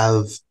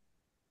have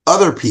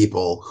other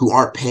people who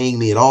aren't paying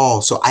me at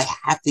all, so I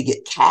have to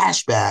get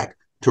cash back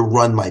to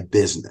run my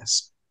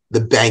business,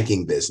 the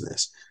banking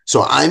business.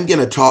 So I'm going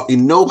to talk to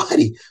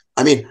nobody.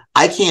 I mean,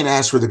 I can't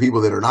ask for the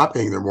people that are not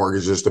paying their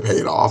mortgages to pay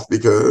it off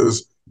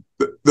because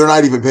they're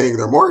not even paying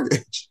their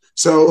mortgage.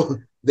 So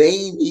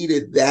they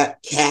needed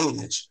that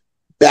cash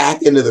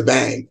back into the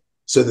bank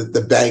so that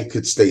the bank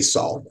could stay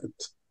solvent.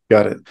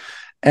 Got it.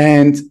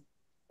 And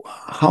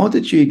how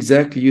did you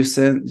exactly, you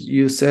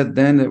said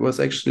then it was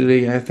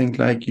actually, I think,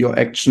 like your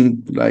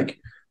action, like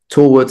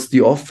towards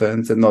the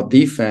offense and not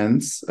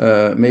defense.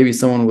 Maybe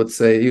someone would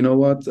say, you know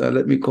what,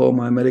 let me call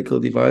my medical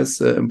device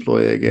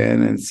employer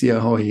again and see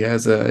how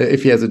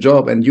if he has a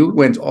job. And you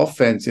went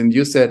offense and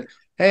you said,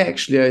 hey,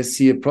 actually, I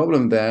see a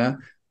problem there.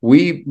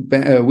 We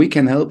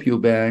can help you,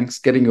 banks,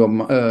 getting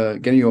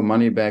your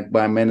money back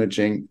by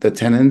managing the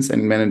tenants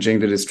and managing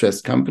the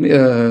distressed company,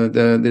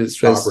 the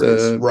distressed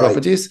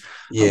properties.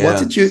 Yeah.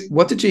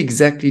 What did you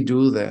exactly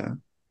do there?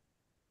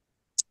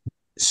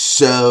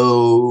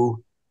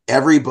 So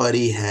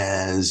everybody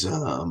has.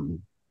 So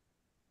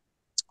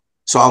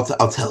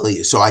I'll tell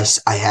you. So I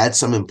had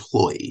some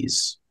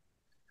employees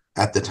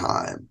at the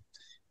time,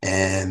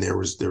 and there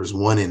was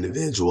one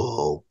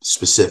individual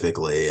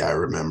specifically. I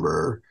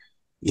remember,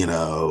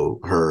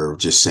 her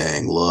just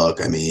saying,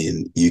 look, I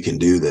mean, you can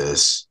do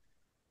this.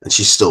 And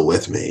she's still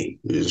with me.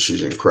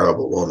 She's an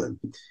incredible woman.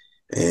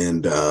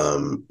 And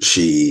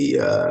she's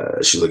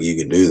like, you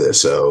can do this.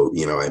 So,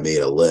 I made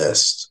a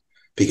list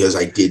because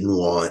I didn't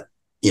want,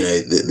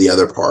 the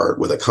other part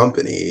with a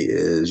company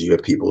is you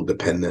have people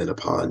dependent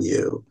upon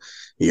you.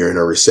 You're in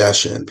a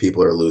recession.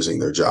 People are losing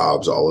their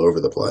jobs all over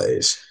the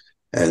place.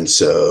 And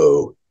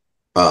so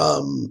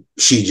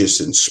she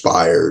just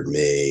inspired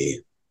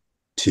me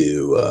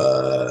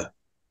to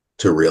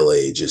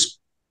really just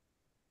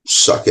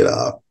suck it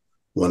up.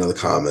 One of the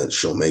comments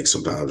she'll make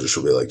sometimes,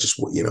 she'll be like, just,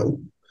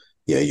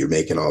 you're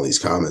making all these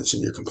comments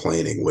and you're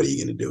complaining. What are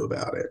you going to do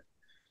about it?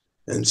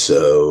 And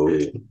so,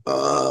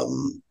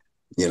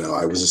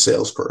 I was a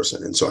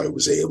salesperson. And so I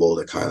was able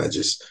to kind of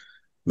just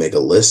make a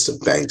list of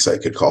banks I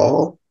could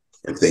call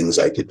and things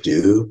I could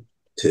do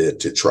to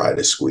try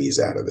to squeeze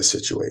out of the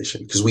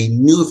situation. Because we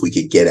knew if we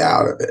could get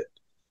out of it,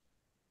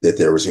 that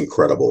there was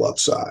incredible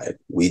upside.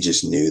 We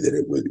just knew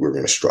that we were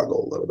going to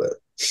struggle a little bit.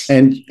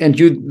 And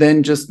you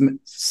then just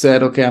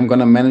said, okay, I'm going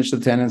to manage the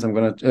tenants. I'm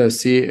going to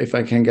see if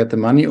I can get the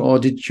money. Or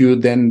did you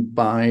then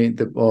buy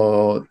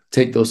or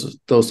take those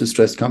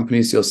distressed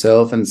companies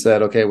yourself and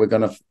said, okay, we're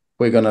gonna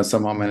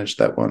somehow manage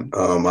that one?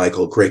 Oh,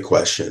 Michael, great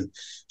question.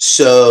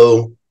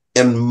 So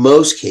in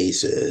most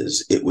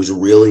cases, it was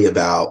really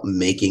about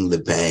making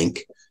the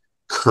bank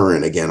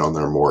current again on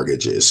their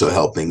mortgages. So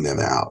helping them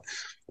out.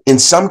 In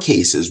some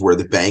cases where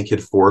the bank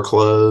had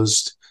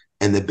foreclosed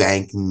and the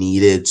bank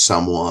needed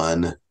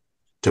someone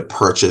to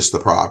purchase the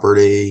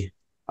property,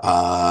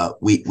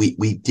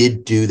 we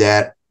did do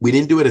that. We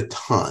didn't do it a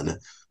ton,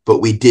 but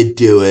we did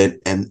do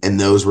it, and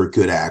those were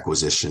good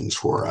acquisitions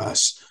for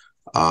us.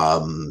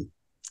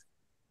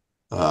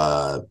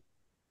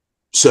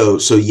 So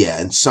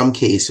yeah, in some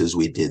cases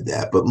we did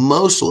that, but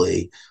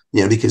mostly,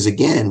 because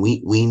again,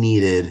 we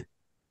needed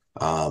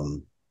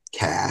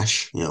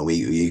cash.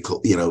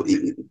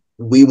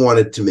 We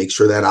wanted to make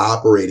sure that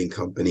operating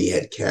company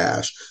had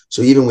cash.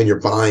 So even when you're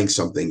buying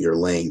something, you're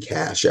laying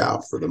cash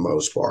out for the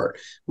most part.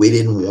 We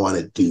didn't want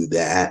to do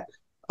that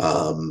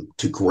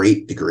to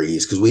great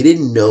degrees because we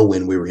didn't know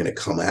when we were going to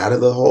come out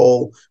of the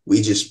hole.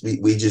 We just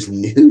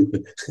knew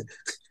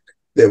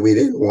that we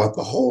didn't want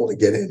the hole to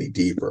get any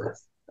deeper.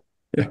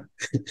 Yeah.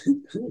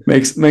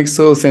 Makes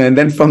total sense. And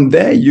then from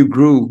there you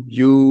grew.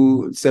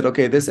 You said,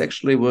 okay, this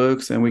actually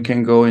works and we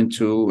can go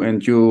into,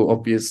 and you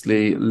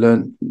obviously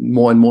learned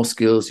more and more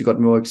skills, you got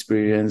more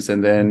experience,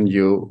 and then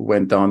you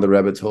went down the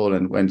rabbit hole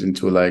and went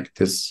into like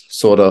this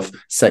sort of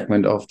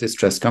segment of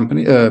distressed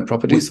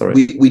property.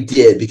 We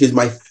did, because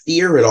my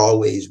fear had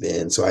always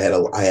been, so I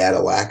had a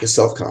lack of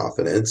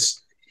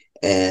self-confidence.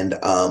 And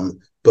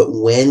but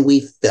when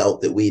we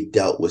felt that we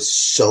dealt with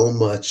so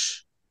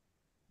much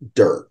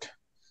dirt,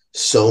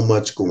 so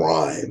much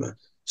grime,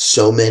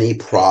 so many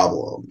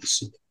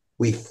problems,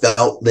 we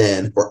felt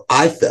then, or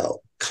I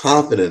felt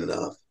confident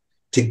enough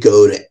to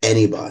go to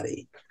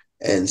anybody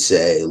and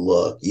say,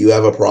 look, you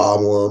have a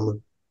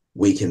problem,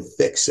 we can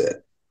fix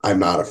it. I'm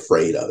not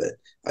afraid of it.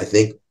 I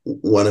think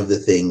one of the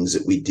things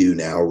that we do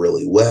now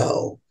really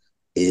well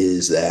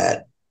is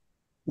that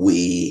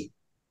we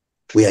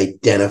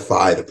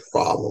identify the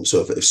problem.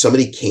 So if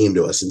somebody came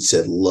to us and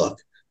said, look,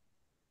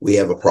 we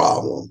have a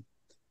problem,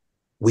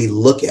 we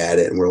look at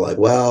it and we're like,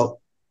 well,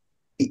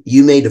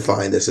 you may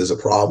define this as a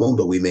problem,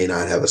 but we may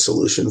not have a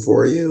solution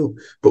for you.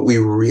 But we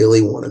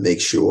really want to make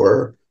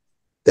sure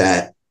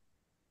that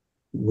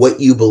what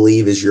you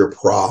believe is your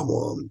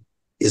problem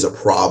is a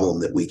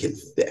problem that we can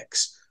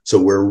fix. So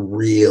we're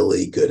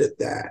really good at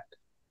that.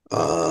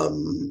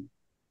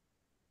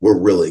 We're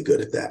really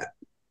good at that.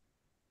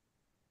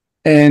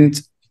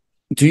 And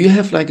do you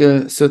have like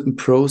a certain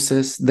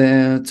process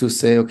there to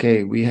say,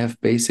 okay, we have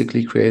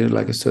basically created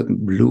like a certain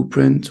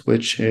blueprint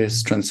which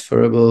is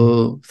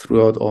transferable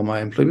throughout all my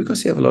employees?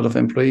 Because you have a lot of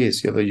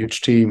employees, you have a huge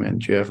team,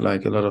 and you have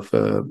like a lot of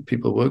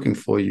people working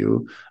for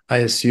you. I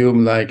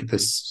assume like the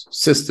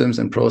systems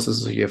and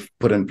processes you have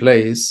put in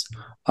place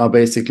are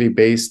basically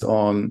based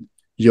on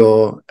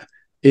your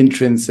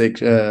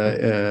intrinsic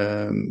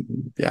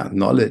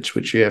knowledge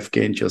which you have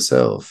gained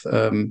yourself.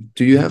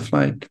 Do you have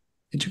like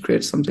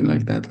integrate something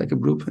like that, like a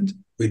blueprint?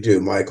 We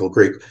do, Michael.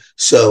 Great.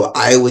 So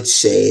I would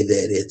say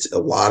that it's a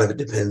lot of it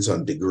depends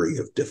on degree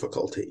of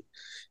difficulty.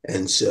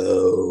 And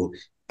so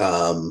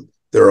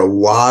there are a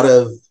lot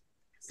of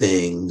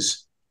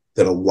things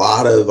that a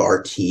lot of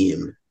our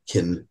team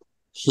can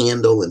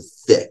handle and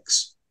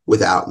fix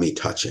without me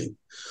touching.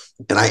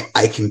 And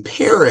I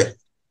compare it.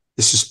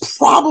 This is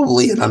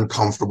probably an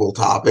uncomfortable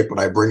topic, but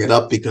I bring it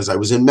up because I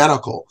was in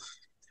medical.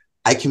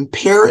 I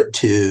compare it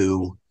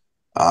to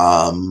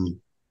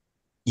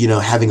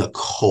having a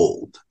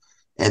cold,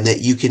 and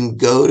that you can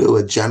go to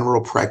a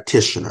general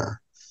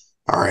practitioner,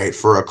 all right,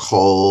 for a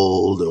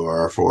cold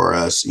or for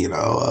a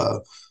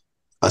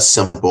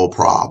simple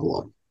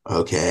problem.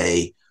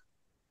 Okay.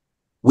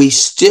 We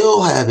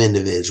still have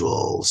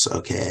individuals,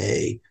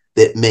 okay,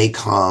 that may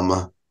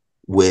come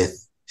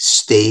with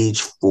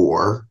stage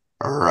 4,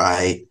 all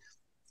right,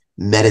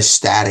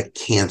 metastatic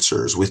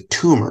cancers with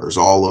tumors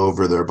all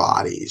over their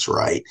bodies,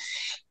 right?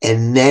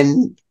 And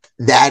then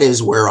that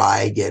is where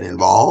I get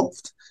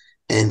involved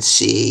and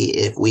see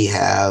if we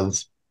have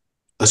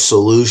a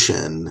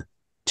solution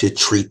to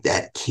treat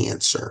that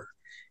cancer.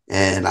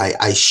 And I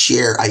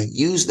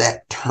use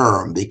that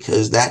term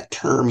because that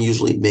term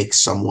usually makes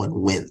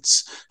someone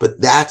wince, but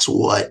that's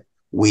what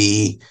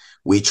we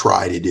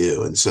try to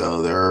do. And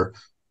so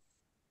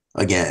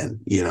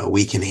again,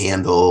 we can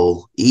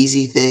handle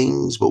easy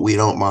things, but we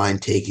don't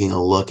mind taking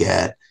a look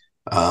at,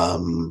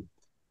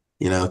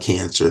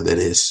 cancer that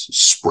is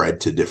spread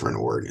to different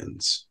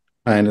organs.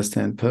 I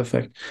understand.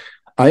 Perfect.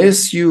 I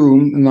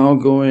assume now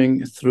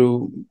going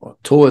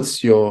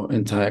towards your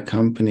entire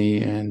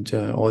company and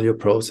all your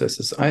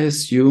processes, I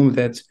assume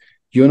that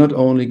you're not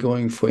only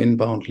going for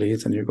inbound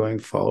leads and you're going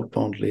for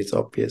outbound leads,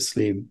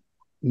 obviously,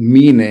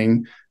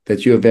 meaning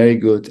that you're very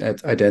good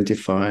at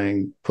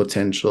identifying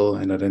potential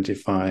and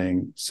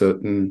identifying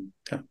certain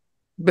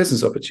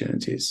business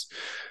opportunities.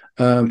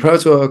 Prior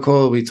to our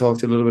call, we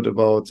talked a little bit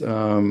about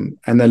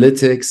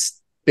analytics,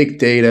 big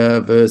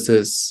data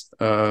versus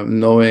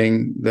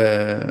knowing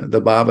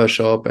the barber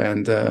shop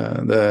and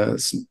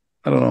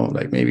I don't know,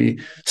 like maybe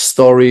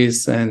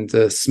stories and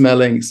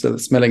smelling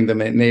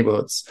the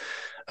neighborhoods.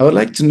 I would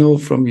like to know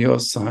from your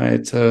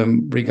side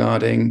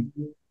regarding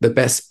the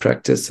best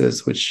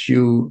practices which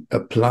you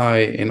apply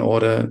in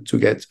order to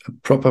get a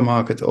proper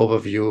market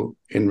overview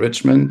in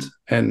Richmond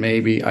and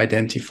maybe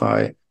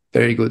identify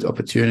very good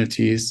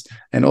opportunities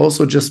and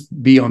also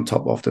just be on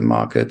top of the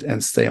market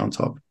and stay on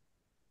top.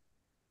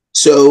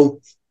 So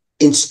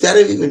instead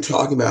of even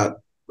talking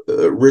about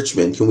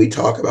Richmond, can we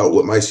talk about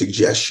what my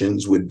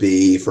suggestions would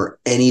be for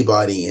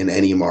anybody in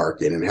any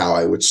market and how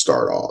I would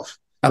start off?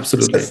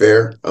 Absolutely. Is that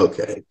fair?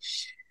 Okay.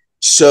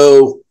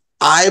 So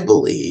I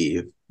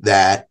believe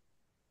that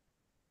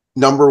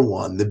number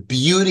one,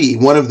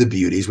 one of the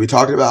beauties, we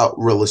talked about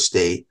real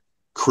estate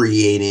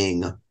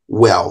creating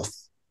wealth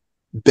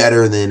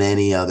better than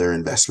any other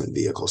investment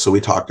vehicle. So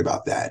we talked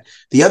about that.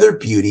 The other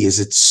beauty is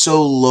it's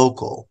so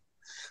local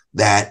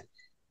that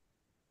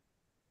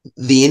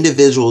the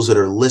individuals that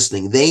are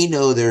listening, they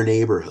know their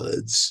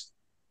neighborhoods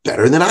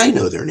better than I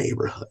know their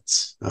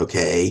neighborhoods.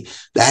 Okay.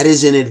 That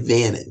is an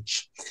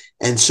advantage.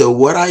 And so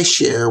what I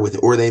share with,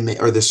 or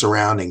the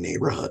surrounding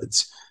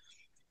neighborhoods.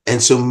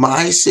 And so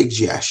my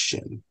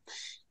suggestion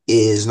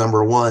is,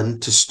 number one,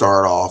 to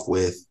start off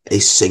with a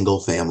single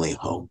family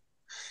home,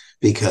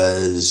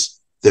 because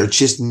they're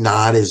just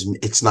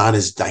it's not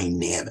as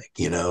dynamic.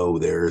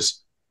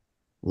 There's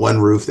one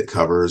roof that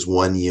covers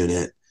one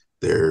unit.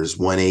 There's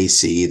one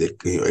AC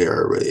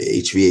or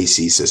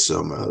HVAC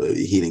system,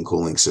 heating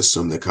cooling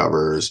system that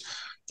covers.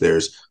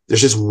 There's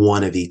just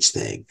one of each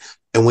thing.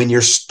 And when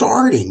you're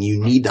starting,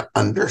 you need to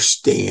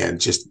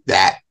understand just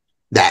that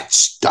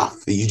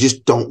stuff. You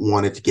just don't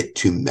want it to get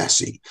too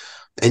messy.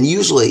 And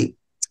usually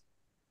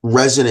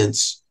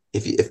residents,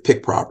 if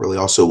picked properly,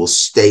 also will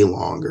stay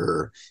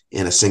longer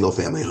in a single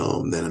family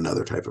home than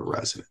another type of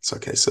residence.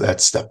 Okay, so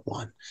that's step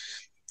one.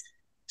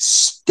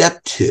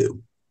 Step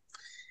two,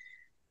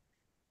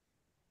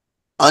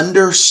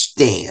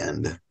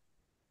 understand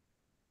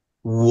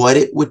what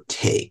it would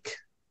take,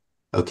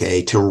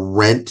 okay, to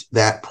rent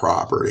that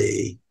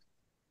property,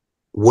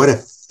 what a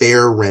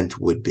fair rent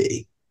would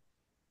be.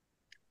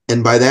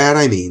 And by that,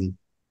 I mean,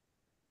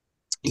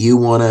 you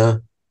want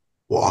to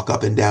walk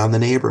up and down the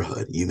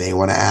neighborhood. You may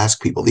want to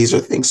ask people. These are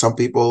things some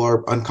people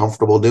are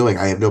uncomfortable doing.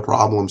 I have no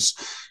problems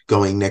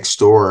going next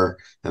door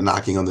and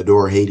knocking on the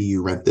door. Hey, do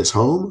you rent this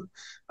home?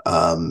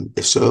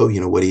 If so,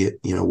 what do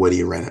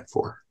you rent it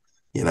for?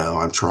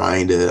 I'm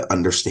trying to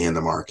understand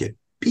the market.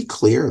 Be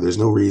clear. There's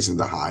no reason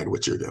to hide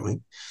what you're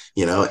doing,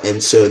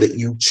 and so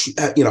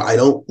that I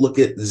don't look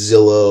at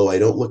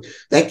Zillow.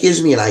 That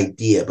gives me an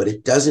idea, but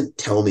it doesn't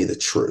tell me the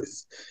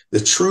truth. The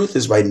truth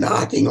is by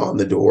knocking on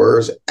the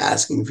doors,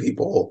 asking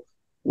people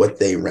what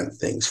they rent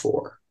things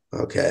for.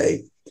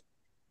 Okay.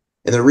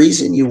 And the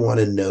reason you want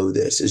to know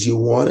this is you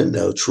want to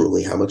know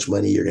truly how much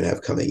money you're going to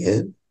have coming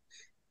in.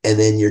 And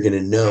then you're going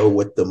to know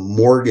what the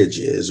mortgage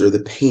is or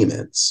the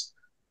payments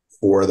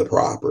for the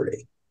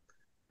property.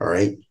 All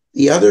right.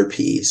 The other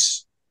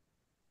piece,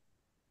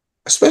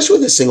 especially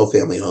with a single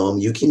family home,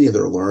 you can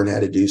either learn how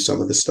to do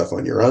some of the stuff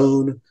on your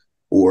own,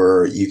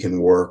 or you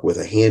can work with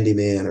a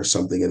handyman or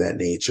something of that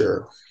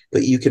nature.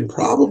 But you can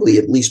probably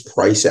at least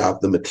price out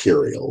the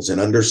materials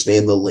and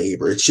understand the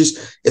labor.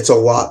 It's a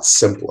lot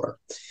simpler.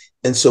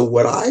 And so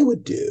what I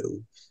would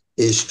do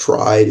is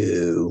try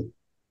to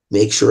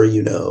make sure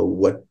you know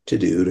what to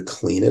do to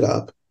clean it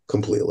up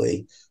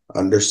completely,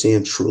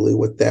 understand truly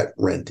what that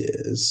rent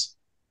is.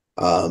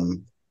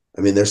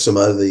 There's some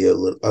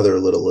other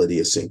little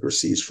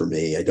idiosyncrasies for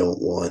me. I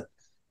don't want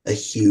a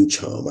huge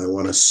home. I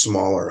want a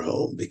smaller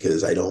home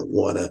because I don't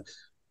want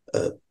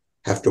to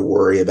have to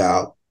worry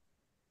about.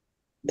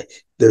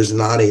 There's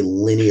not a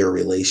linear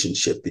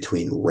relationship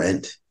between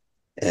rent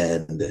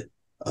and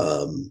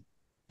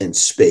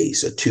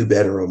space. A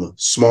 2-bedroom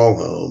small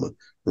home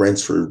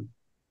rents for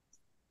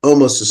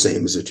almost the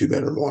same as a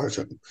 2-bedroom large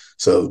home.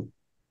 So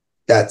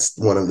that's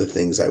one of the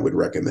things I would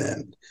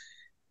recommend.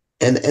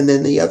 And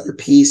then the other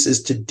piece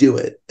is to do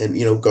it and,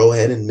 go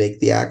ahead and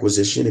make the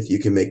acquisition if you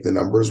can make the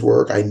numbers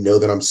work. I know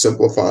that I'm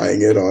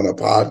simplifying it on a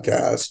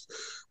podcast,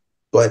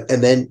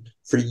 and then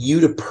for you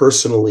to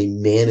personally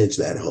manage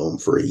that home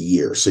for a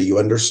year so you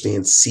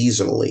understand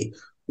seasonally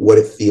what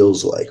it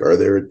feels like. Are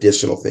there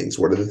additional things?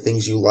 What are the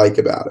things you like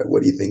about it?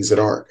 What are the things that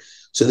aren't?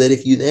 So that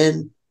if you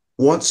then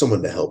want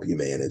someone to help you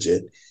manage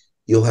it,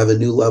 you'll have a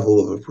new level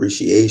of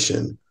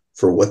appreciation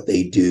for what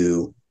they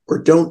do or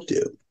don't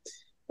do.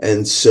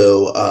 And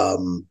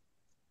so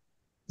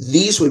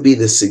these would be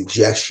the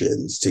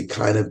suggestions to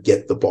kind of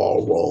get the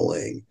ball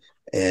rolling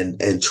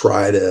and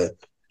try to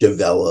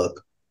develop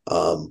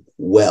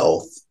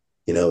wealth,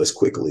 as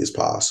quickly as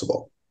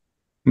possible.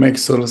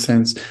 Makes total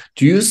sense.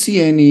 Do you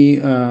see any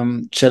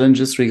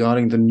challenges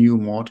regarding the new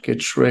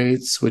mortgage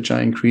rates, which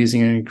are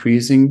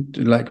increasing,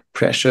 like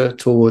pressure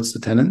towards the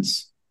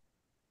tenants?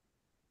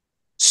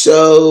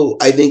 So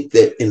I think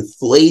that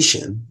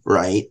inflation,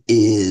 right,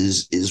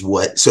 is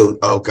what. So,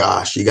 oh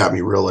gosh, you got me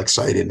real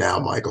excited now,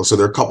 Michael. So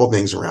there are a couple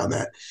things around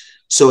that.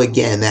 So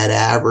again, that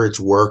average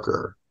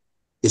worker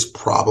is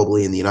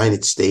probably in the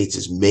United States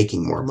is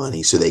making more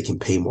money so they can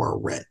pay more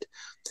rent.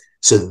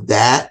 So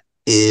that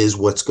is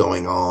what's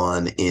going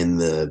on in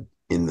the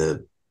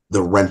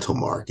rental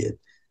market.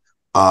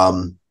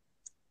 From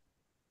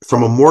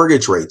a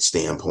mortgage rate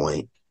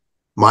standpoint,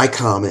 my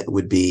comment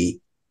would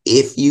be,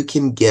 if you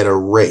can get a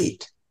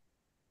rate,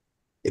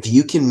 if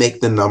you can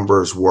make the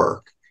numbers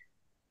work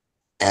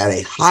at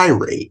a high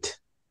rate,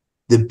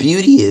 the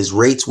beauty is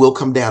rates will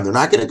come down. They're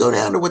not going to go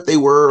down to what they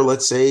were,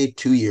 let's say,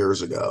 2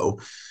 years ago.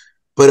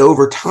 But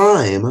over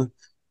time,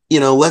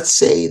 let's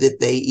say that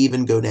they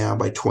even go down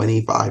by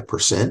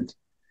 25%.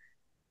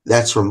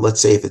 That's from, let's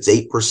say if it's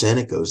 8%,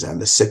 it goes down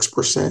to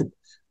 6%.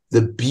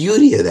 The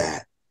beauty of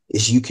that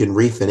is you can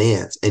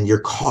refinance and your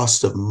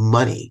cost of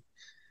money,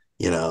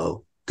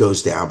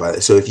 goes down by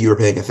that. So if you were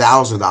paying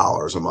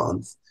 $1,000 a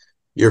month,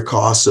 your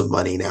cost of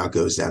money now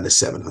goes down to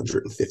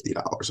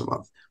 $750 a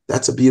month.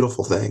 That's a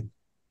beautiful thing.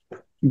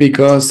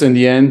 Because in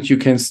the end, you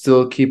can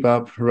still keep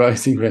up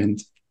rising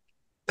rent.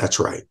 That's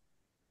right.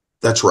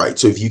 That's right.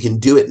 So if you can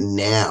do it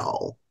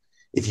now,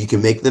 if you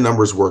can make the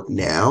numbers work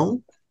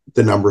now,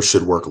 the numbers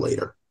should work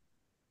later.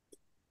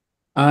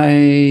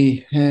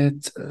 I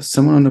had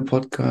someone on the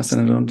podcast,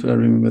 and I don't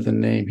remember the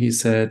name. He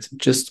said,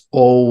 just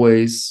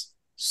always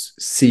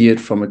see it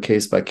from a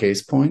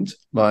case-by-case point.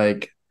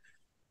 Like,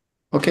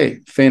 okay,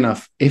 fair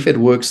enough. If it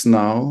works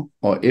now,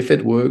 or if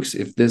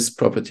this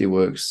property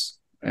works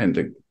and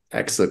the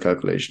Excel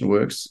calculation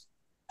works,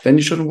 then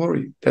you shouldn't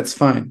worry. That's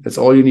fine. That's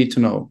all you need to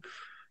know.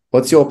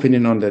 What's your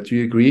opinion on that? Do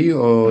you agree,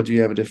 or do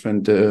you have a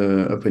different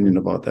opinion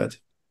about that?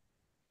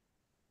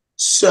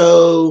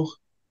 So,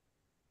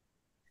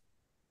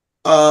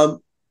 I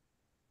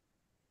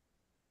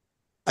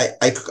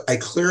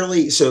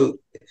clearly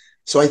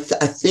I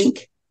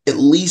think at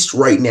least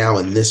right now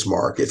in this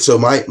market. So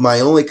my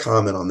only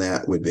comment on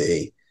that would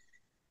be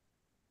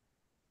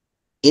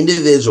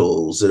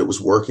individuals that it was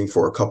working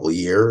for a couple of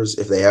years,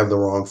 if they have the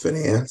wrong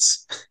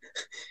finance,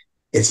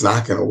 it's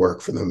not going to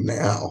work for them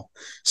now.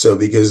 So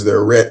because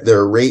their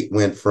rate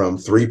went from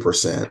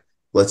 3%,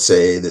 let's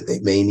say that they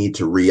may need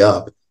to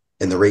re-up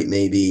and the rate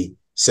may be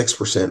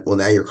 6%. Well,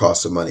 now your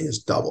cost of money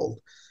is doubled.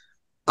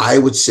 I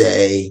would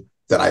say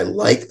that I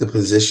like the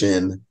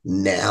position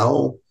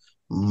now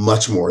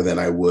much more than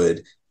I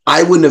would.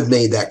 I wouldn't have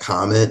made that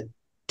comment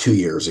 2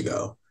 years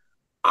ago.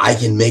 I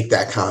can make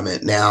that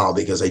comment now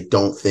because I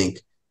don't think,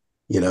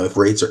 if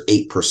rates are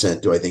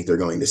 8%, do I think they're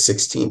going to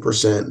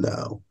 16%?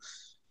 No.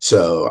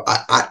 So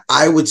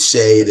I would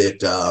say that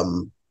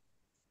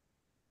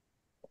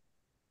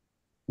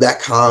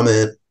that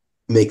comment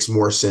makes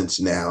more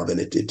sense now than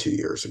it did 2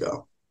 years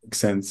ago. Makes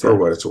sense. For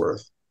what it's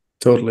worth.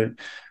 Totally.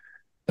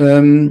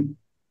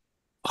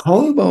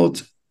 How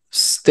about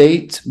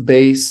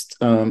state-based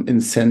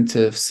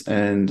incentives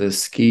and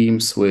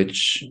schemes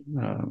which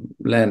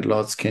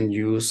landlords can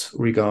use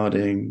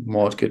regarding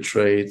mortgage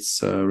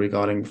rates,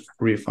 regarding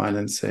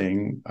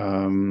refinancing?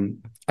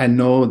 I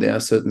know there are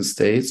certain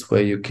states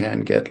where you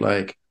can get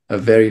like a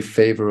very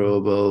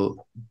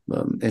favorable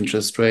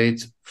interest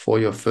rate for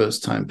your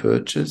first-time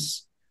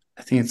purchase.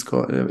 I think it's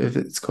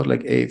called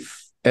like a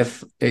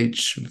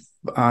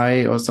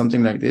FHI or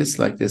something like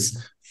this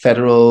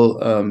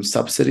federal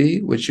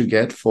subsidy, which you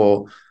get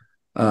for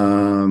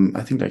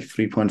I think like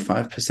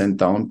 3.5%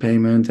 down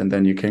payment, and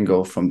then you can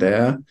go from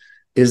there.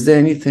 Is there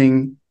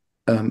anything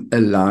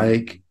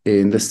alike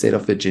in the state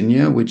of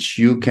Virginia, which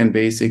you can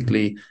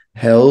basically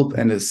help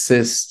and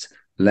assist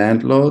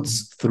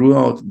landlords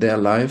throughout their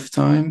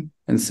lifetime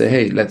and say,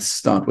 hey, let's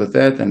start with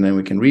that, and then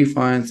we can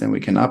refinance and we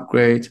can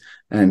upgrade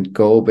and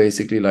go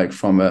basically like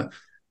from a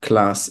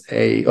class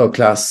A or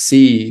class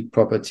C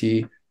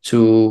property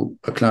to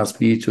a class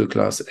B to a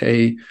class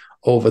A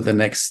over the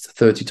next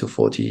 30 to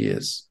 40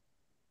 years?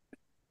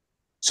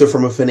 So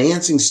from a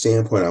financing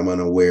standpoint, I'm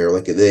unaware,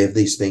 like they have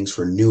these things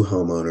for new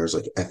homeowners,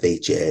 like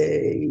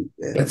FHA.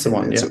 That's the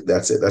one, yeah.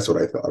 That's it. That's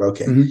what I thought.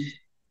 Okay. Mm-hmm.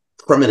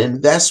 From an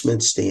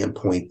investment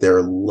standpoint, there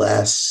are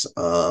less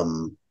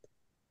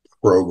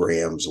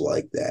programs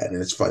like that.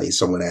 And it's funny,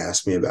 someone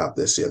asked me about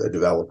this. The other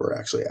developer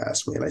actually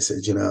asked me, and I said,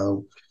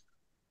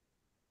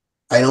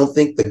 I don't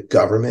think the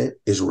government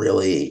is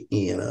really,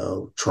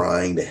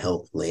 trying to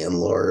help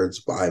landlords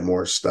buy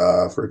more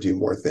stuff or do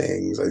more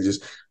things.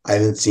 I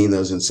haven't seen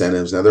those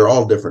incentives. Now, they're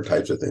all different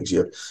types of things. You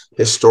have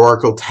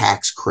historical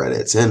tax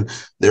credits, and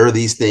there are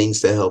these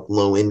things to help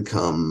low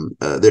income.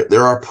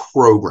 There are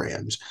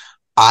programs.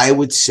 I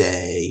would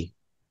say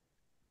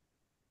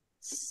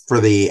for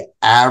the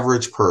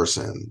average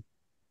person,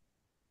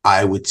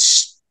 I would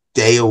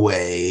stay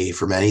away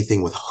from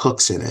anything with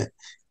hooks in it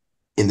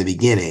in the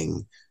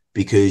beginning,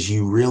 because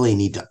you really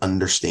need to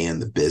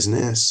understand the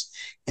business.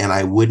 And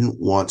I wouldn't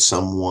want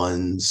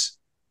someone's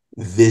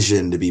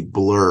vision to be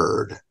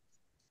blurred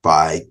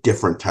by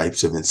different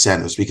types of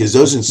incentives, because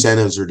those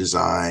incentives are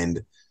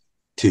designed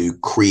to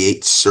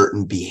create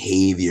certain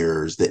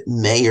behaviors that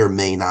may or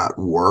may not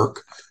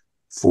work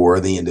for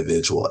the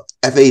individual.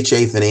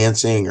 FHA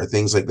financing or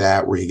things like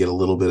that, where you get a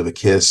little bit of a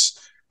kiss,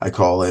 I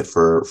call it,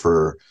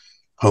 for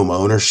home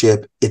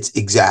ownership. It's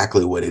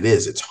exactly what it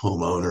is. It's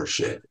home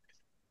ownership.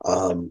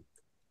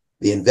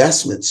 The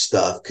investment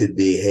stuff could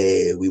be,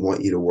 hey, we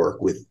want you to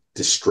work with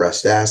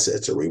distressed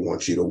assets, or we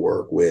want you to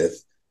work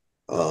with,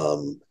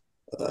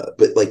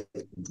 but like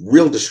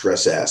real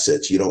distressed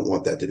assets, you don't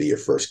want that to be your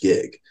first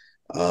gig.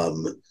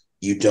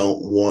 You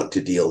don't want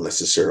to deal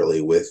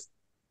necessarily with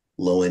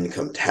low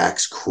income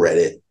tax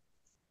credit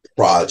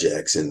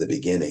projects in the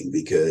beginning,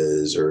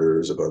 because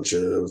there's a bunch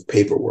of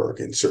paperwork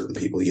and certain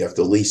people you have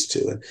to lease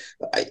to. And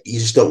you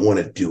just don't want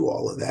to do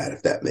all of that,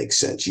 if that makes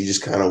sense. You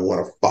just kind of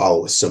want to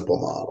follow a simple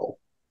model.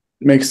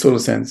 Makes total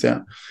sense,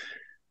 yeah.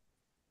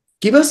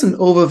 Give us an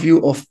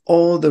overview of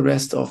all the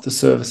rest of the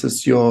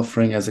services you're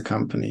offering as a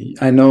company.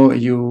 I know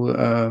you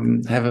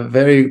have a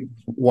very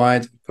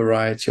wide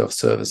variety of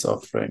service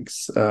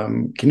offerings.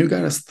 Can you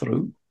guide us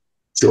through?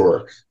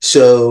 Sure.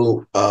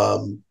 So,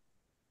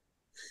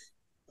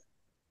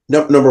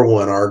 number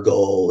one, our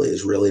goal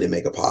is really to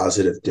make a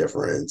positive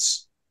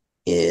difference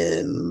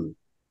in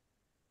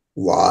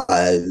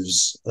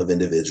lives of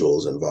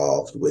individuals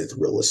involved with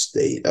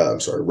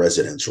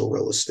residential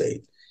real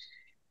estate.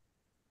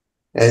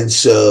 And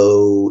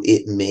so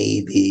it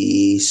may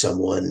be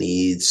someone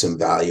needs some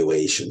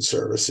valuation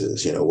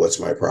services.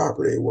 What's my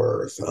property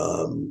worth?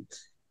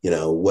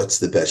 What's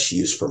the best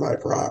use for my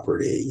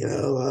property?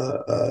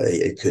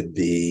 It could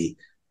be,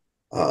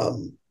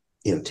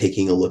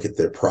 taking a look at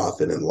their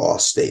profit and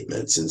loss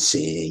statements and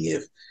seeing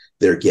if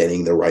they're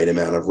getting the right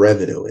amount of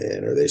revenue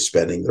in, or they're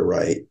spending the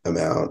right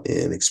amount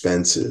in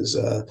expenses.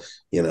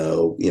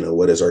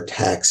 What does our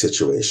tax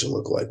situation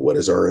look like? What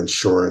does our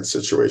insurance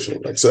situation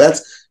look like? So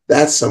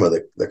that's some of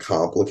the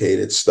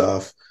complicated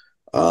stuff.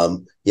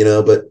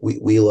 But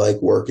we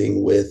like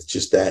working with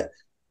just that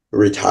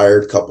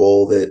retired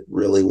couple that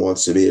really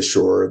wants to be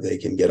assured they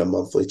can get a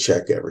monthly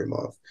check every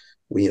month.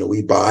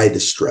 We buy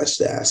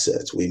distressed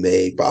assets. We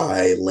may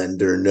buy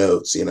lender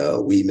notes.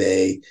 We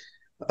may,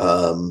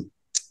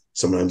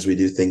 sometimes we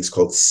do things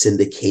called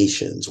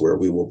syndications, where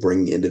we will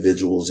bring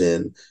individuals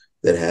in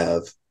that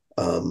have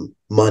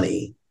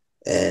money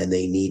and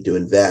they need to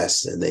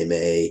invest, and they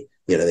may,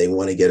 they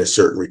want to get a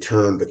certain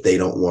return, but they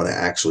don't want to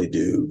actually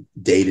do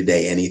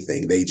day-to-day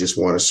anything. They just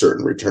want a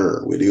certain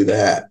return. We do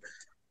that.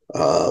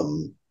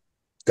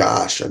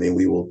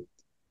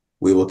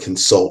 We will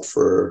consult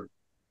for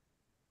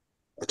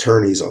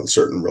attorneys on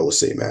certain real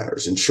estate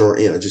matters,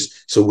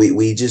 insurance, so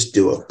we just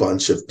do a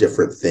bunch of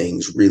different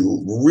things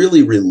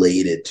really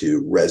related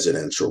to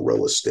residential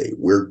real estate.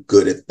 We're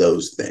good at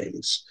those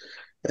things.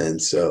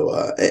 And so,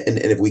 and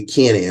if we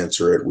can't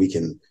answer it, we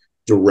can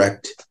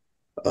direct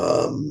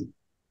an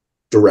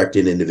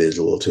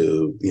individual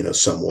to,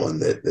 someone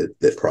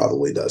that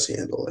probably does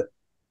handle it.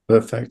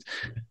 Perfect.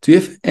 Do you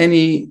have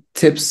any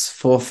tips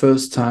for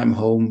first-time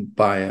home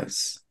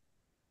buyers?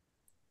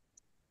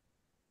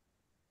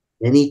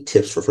 Any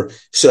tips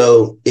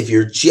so if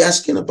you're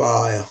just going to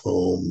buy a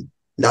home,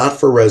 not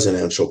for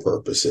residential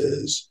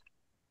purposes,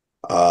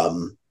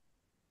 my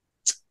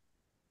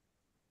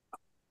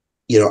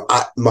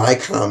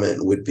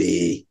comment would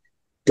be,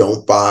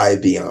 don't buy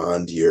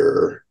beyond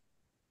your,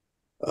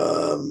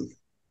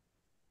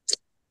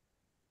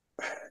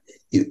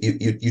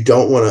 you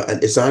don't want to,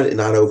 it's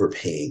not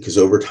overpaying, because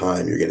over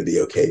time you're going to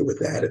be okay with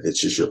that if it's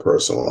just your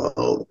personal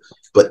home.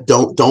 But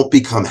don't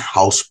become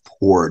house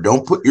poor.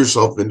 Don't put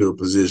yourself into a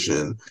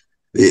position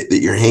that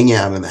you're hanging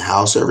out in the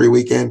house every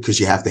weekend, because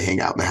you have to hang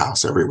out in the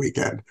house every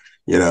weekend.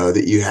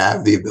 That you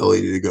have the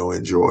ability to go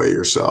enjoy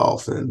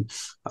yourself, and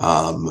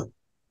that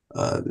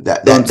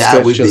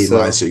would be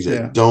my suggestion.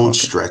 Yeah. Don't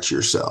stretch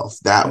yourself.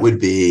 That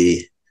would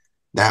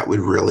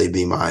really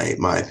be my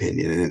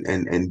opinion,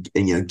 and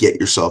get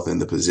yourself in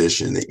the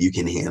position that you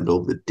can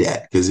handle the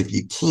debt. Because if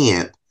you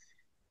can't,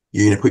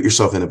 you're going to put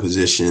yourself in a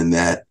position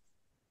that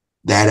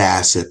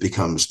asset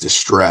becomes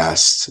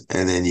distressed,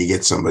 and then you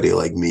get somebody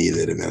like me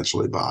that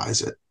eventually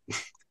buys it.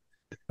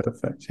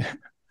 Perfect.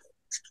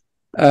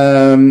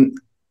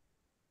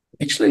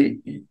 Actually,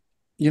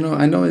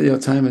 I know your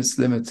time is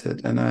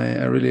limited, and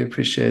I really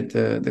appreciate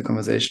the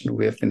conversation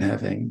we have been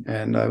having.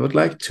 And I would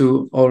like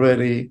to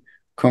already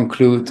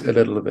conclude a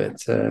little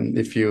bit,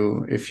 if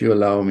you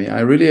allow me. I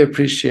really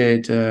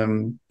appreciate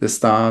the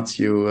start.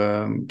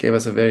 You gave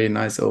us a very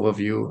nice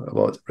overview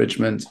about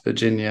Richmond,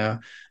 Virginia,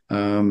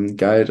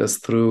 guided us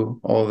through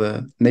all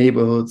the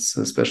neighborhoods,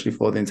 especially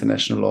for the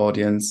international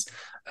audience.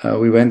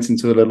 We went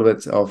into a little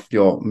bit of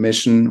your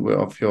mission,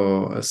 of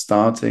your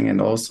starting,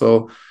 and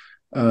also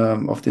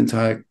of the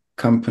entire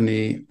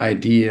company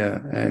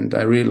idea. And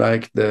I really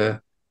like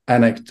the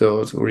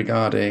anecdote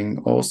regarding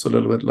also a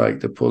little bit like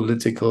the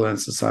political and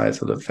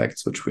societal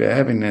effects which we are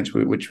having, and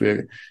which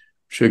we're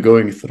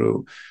going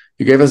through.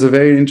 You gave us a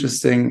very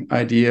interesting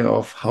idea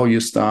of how you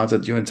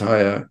started your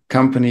entire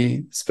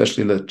company,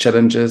 especially the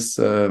challenges.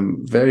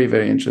 Very,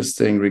 very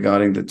interesting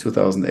regarding the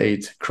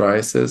 2008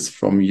 crisis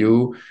from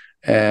you.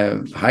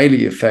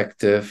 Highly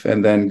effective,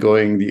 and then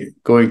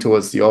going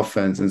towards the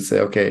offense and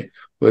say, okay,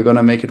 we're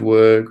gonna make it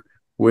work,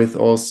 with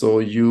also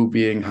you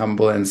being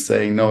humble and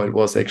saying, no, it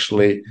was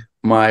actually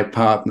my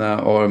partner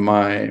or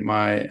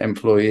my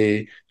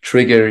employee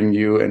triggering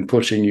you and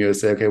pushing you to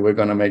say, okay, we're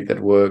going to make that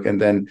work. And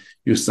then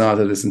you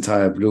started this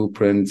entire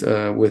blueprint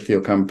with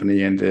your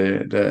company, and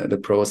the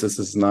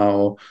processes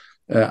now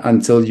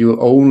until you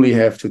only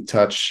have to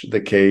touch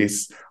the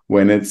case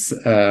when it's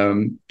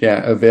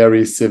a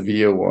very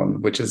severe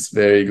one, which is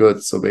very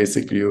good. So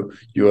basically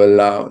you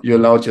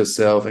allowed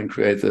yourself and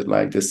created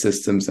like the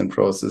systems and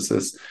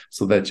processes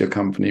so that your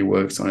company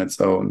works on its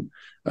own.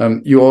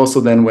 You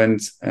also then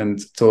went and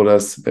told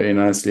us very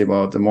nicely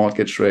about the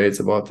mortgage rates,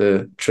 about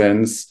the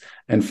trends.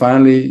 And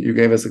finally, you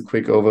gave us a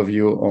quick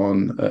overview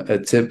on a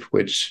tip,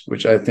 which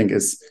I think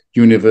is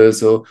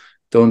universal.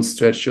 Don't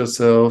stretch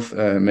yourself.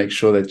 Make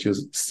sure that you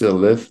still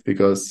live,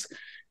 because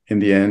in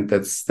the end,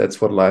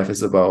 that's what life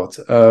is about.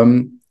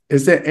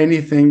 Is there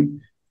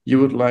anything you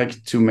would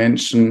like to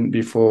mention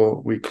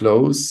before we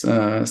close,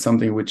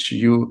 something which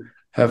you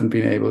haven't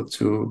been able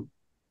to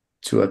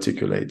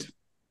articulate?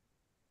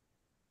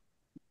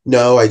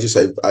 No,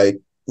 I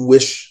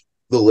wish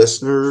the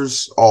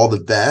listeners all the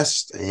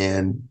best,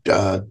 and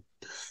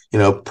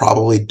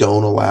probably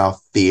don't allow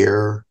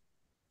fear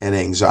and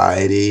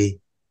anxiety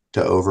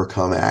to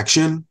overcome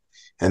action.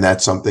 And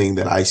that's something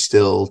that I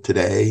still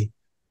today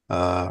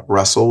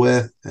wrestle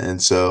with.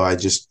 And so I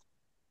just,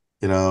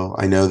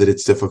 I know that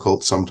it's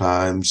difficult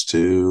sometimes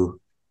to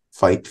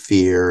fight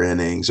fear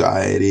and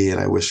anxiety, and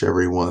I wish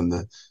everyone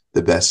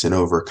the best in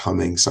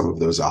overcoming some of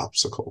those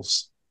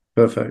obstacles.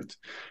 Perfect.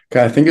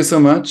 Kyle, thank you so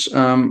much.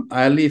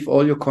 I'll leave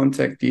all your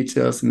contact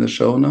details in the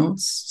show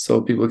notes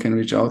so people can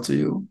reach out to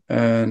you.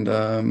 And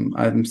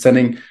I'm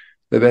sending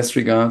the best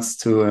regards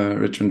to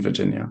Richmond,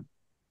 Virginia.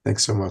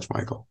 Thanks so much,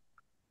 Michael.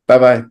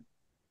 Bye-bye.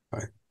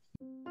 Bye.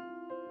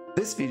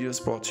 This video is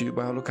brought to you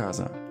by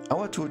Holocasa.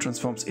 Our tool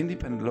transforms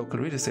independent local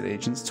real estate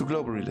agents to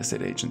global real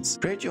estate agents.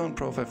 Create your own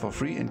profile for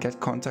free and get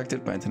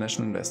contacted by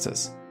international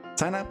investors.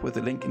 Sign up with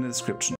the link in the description.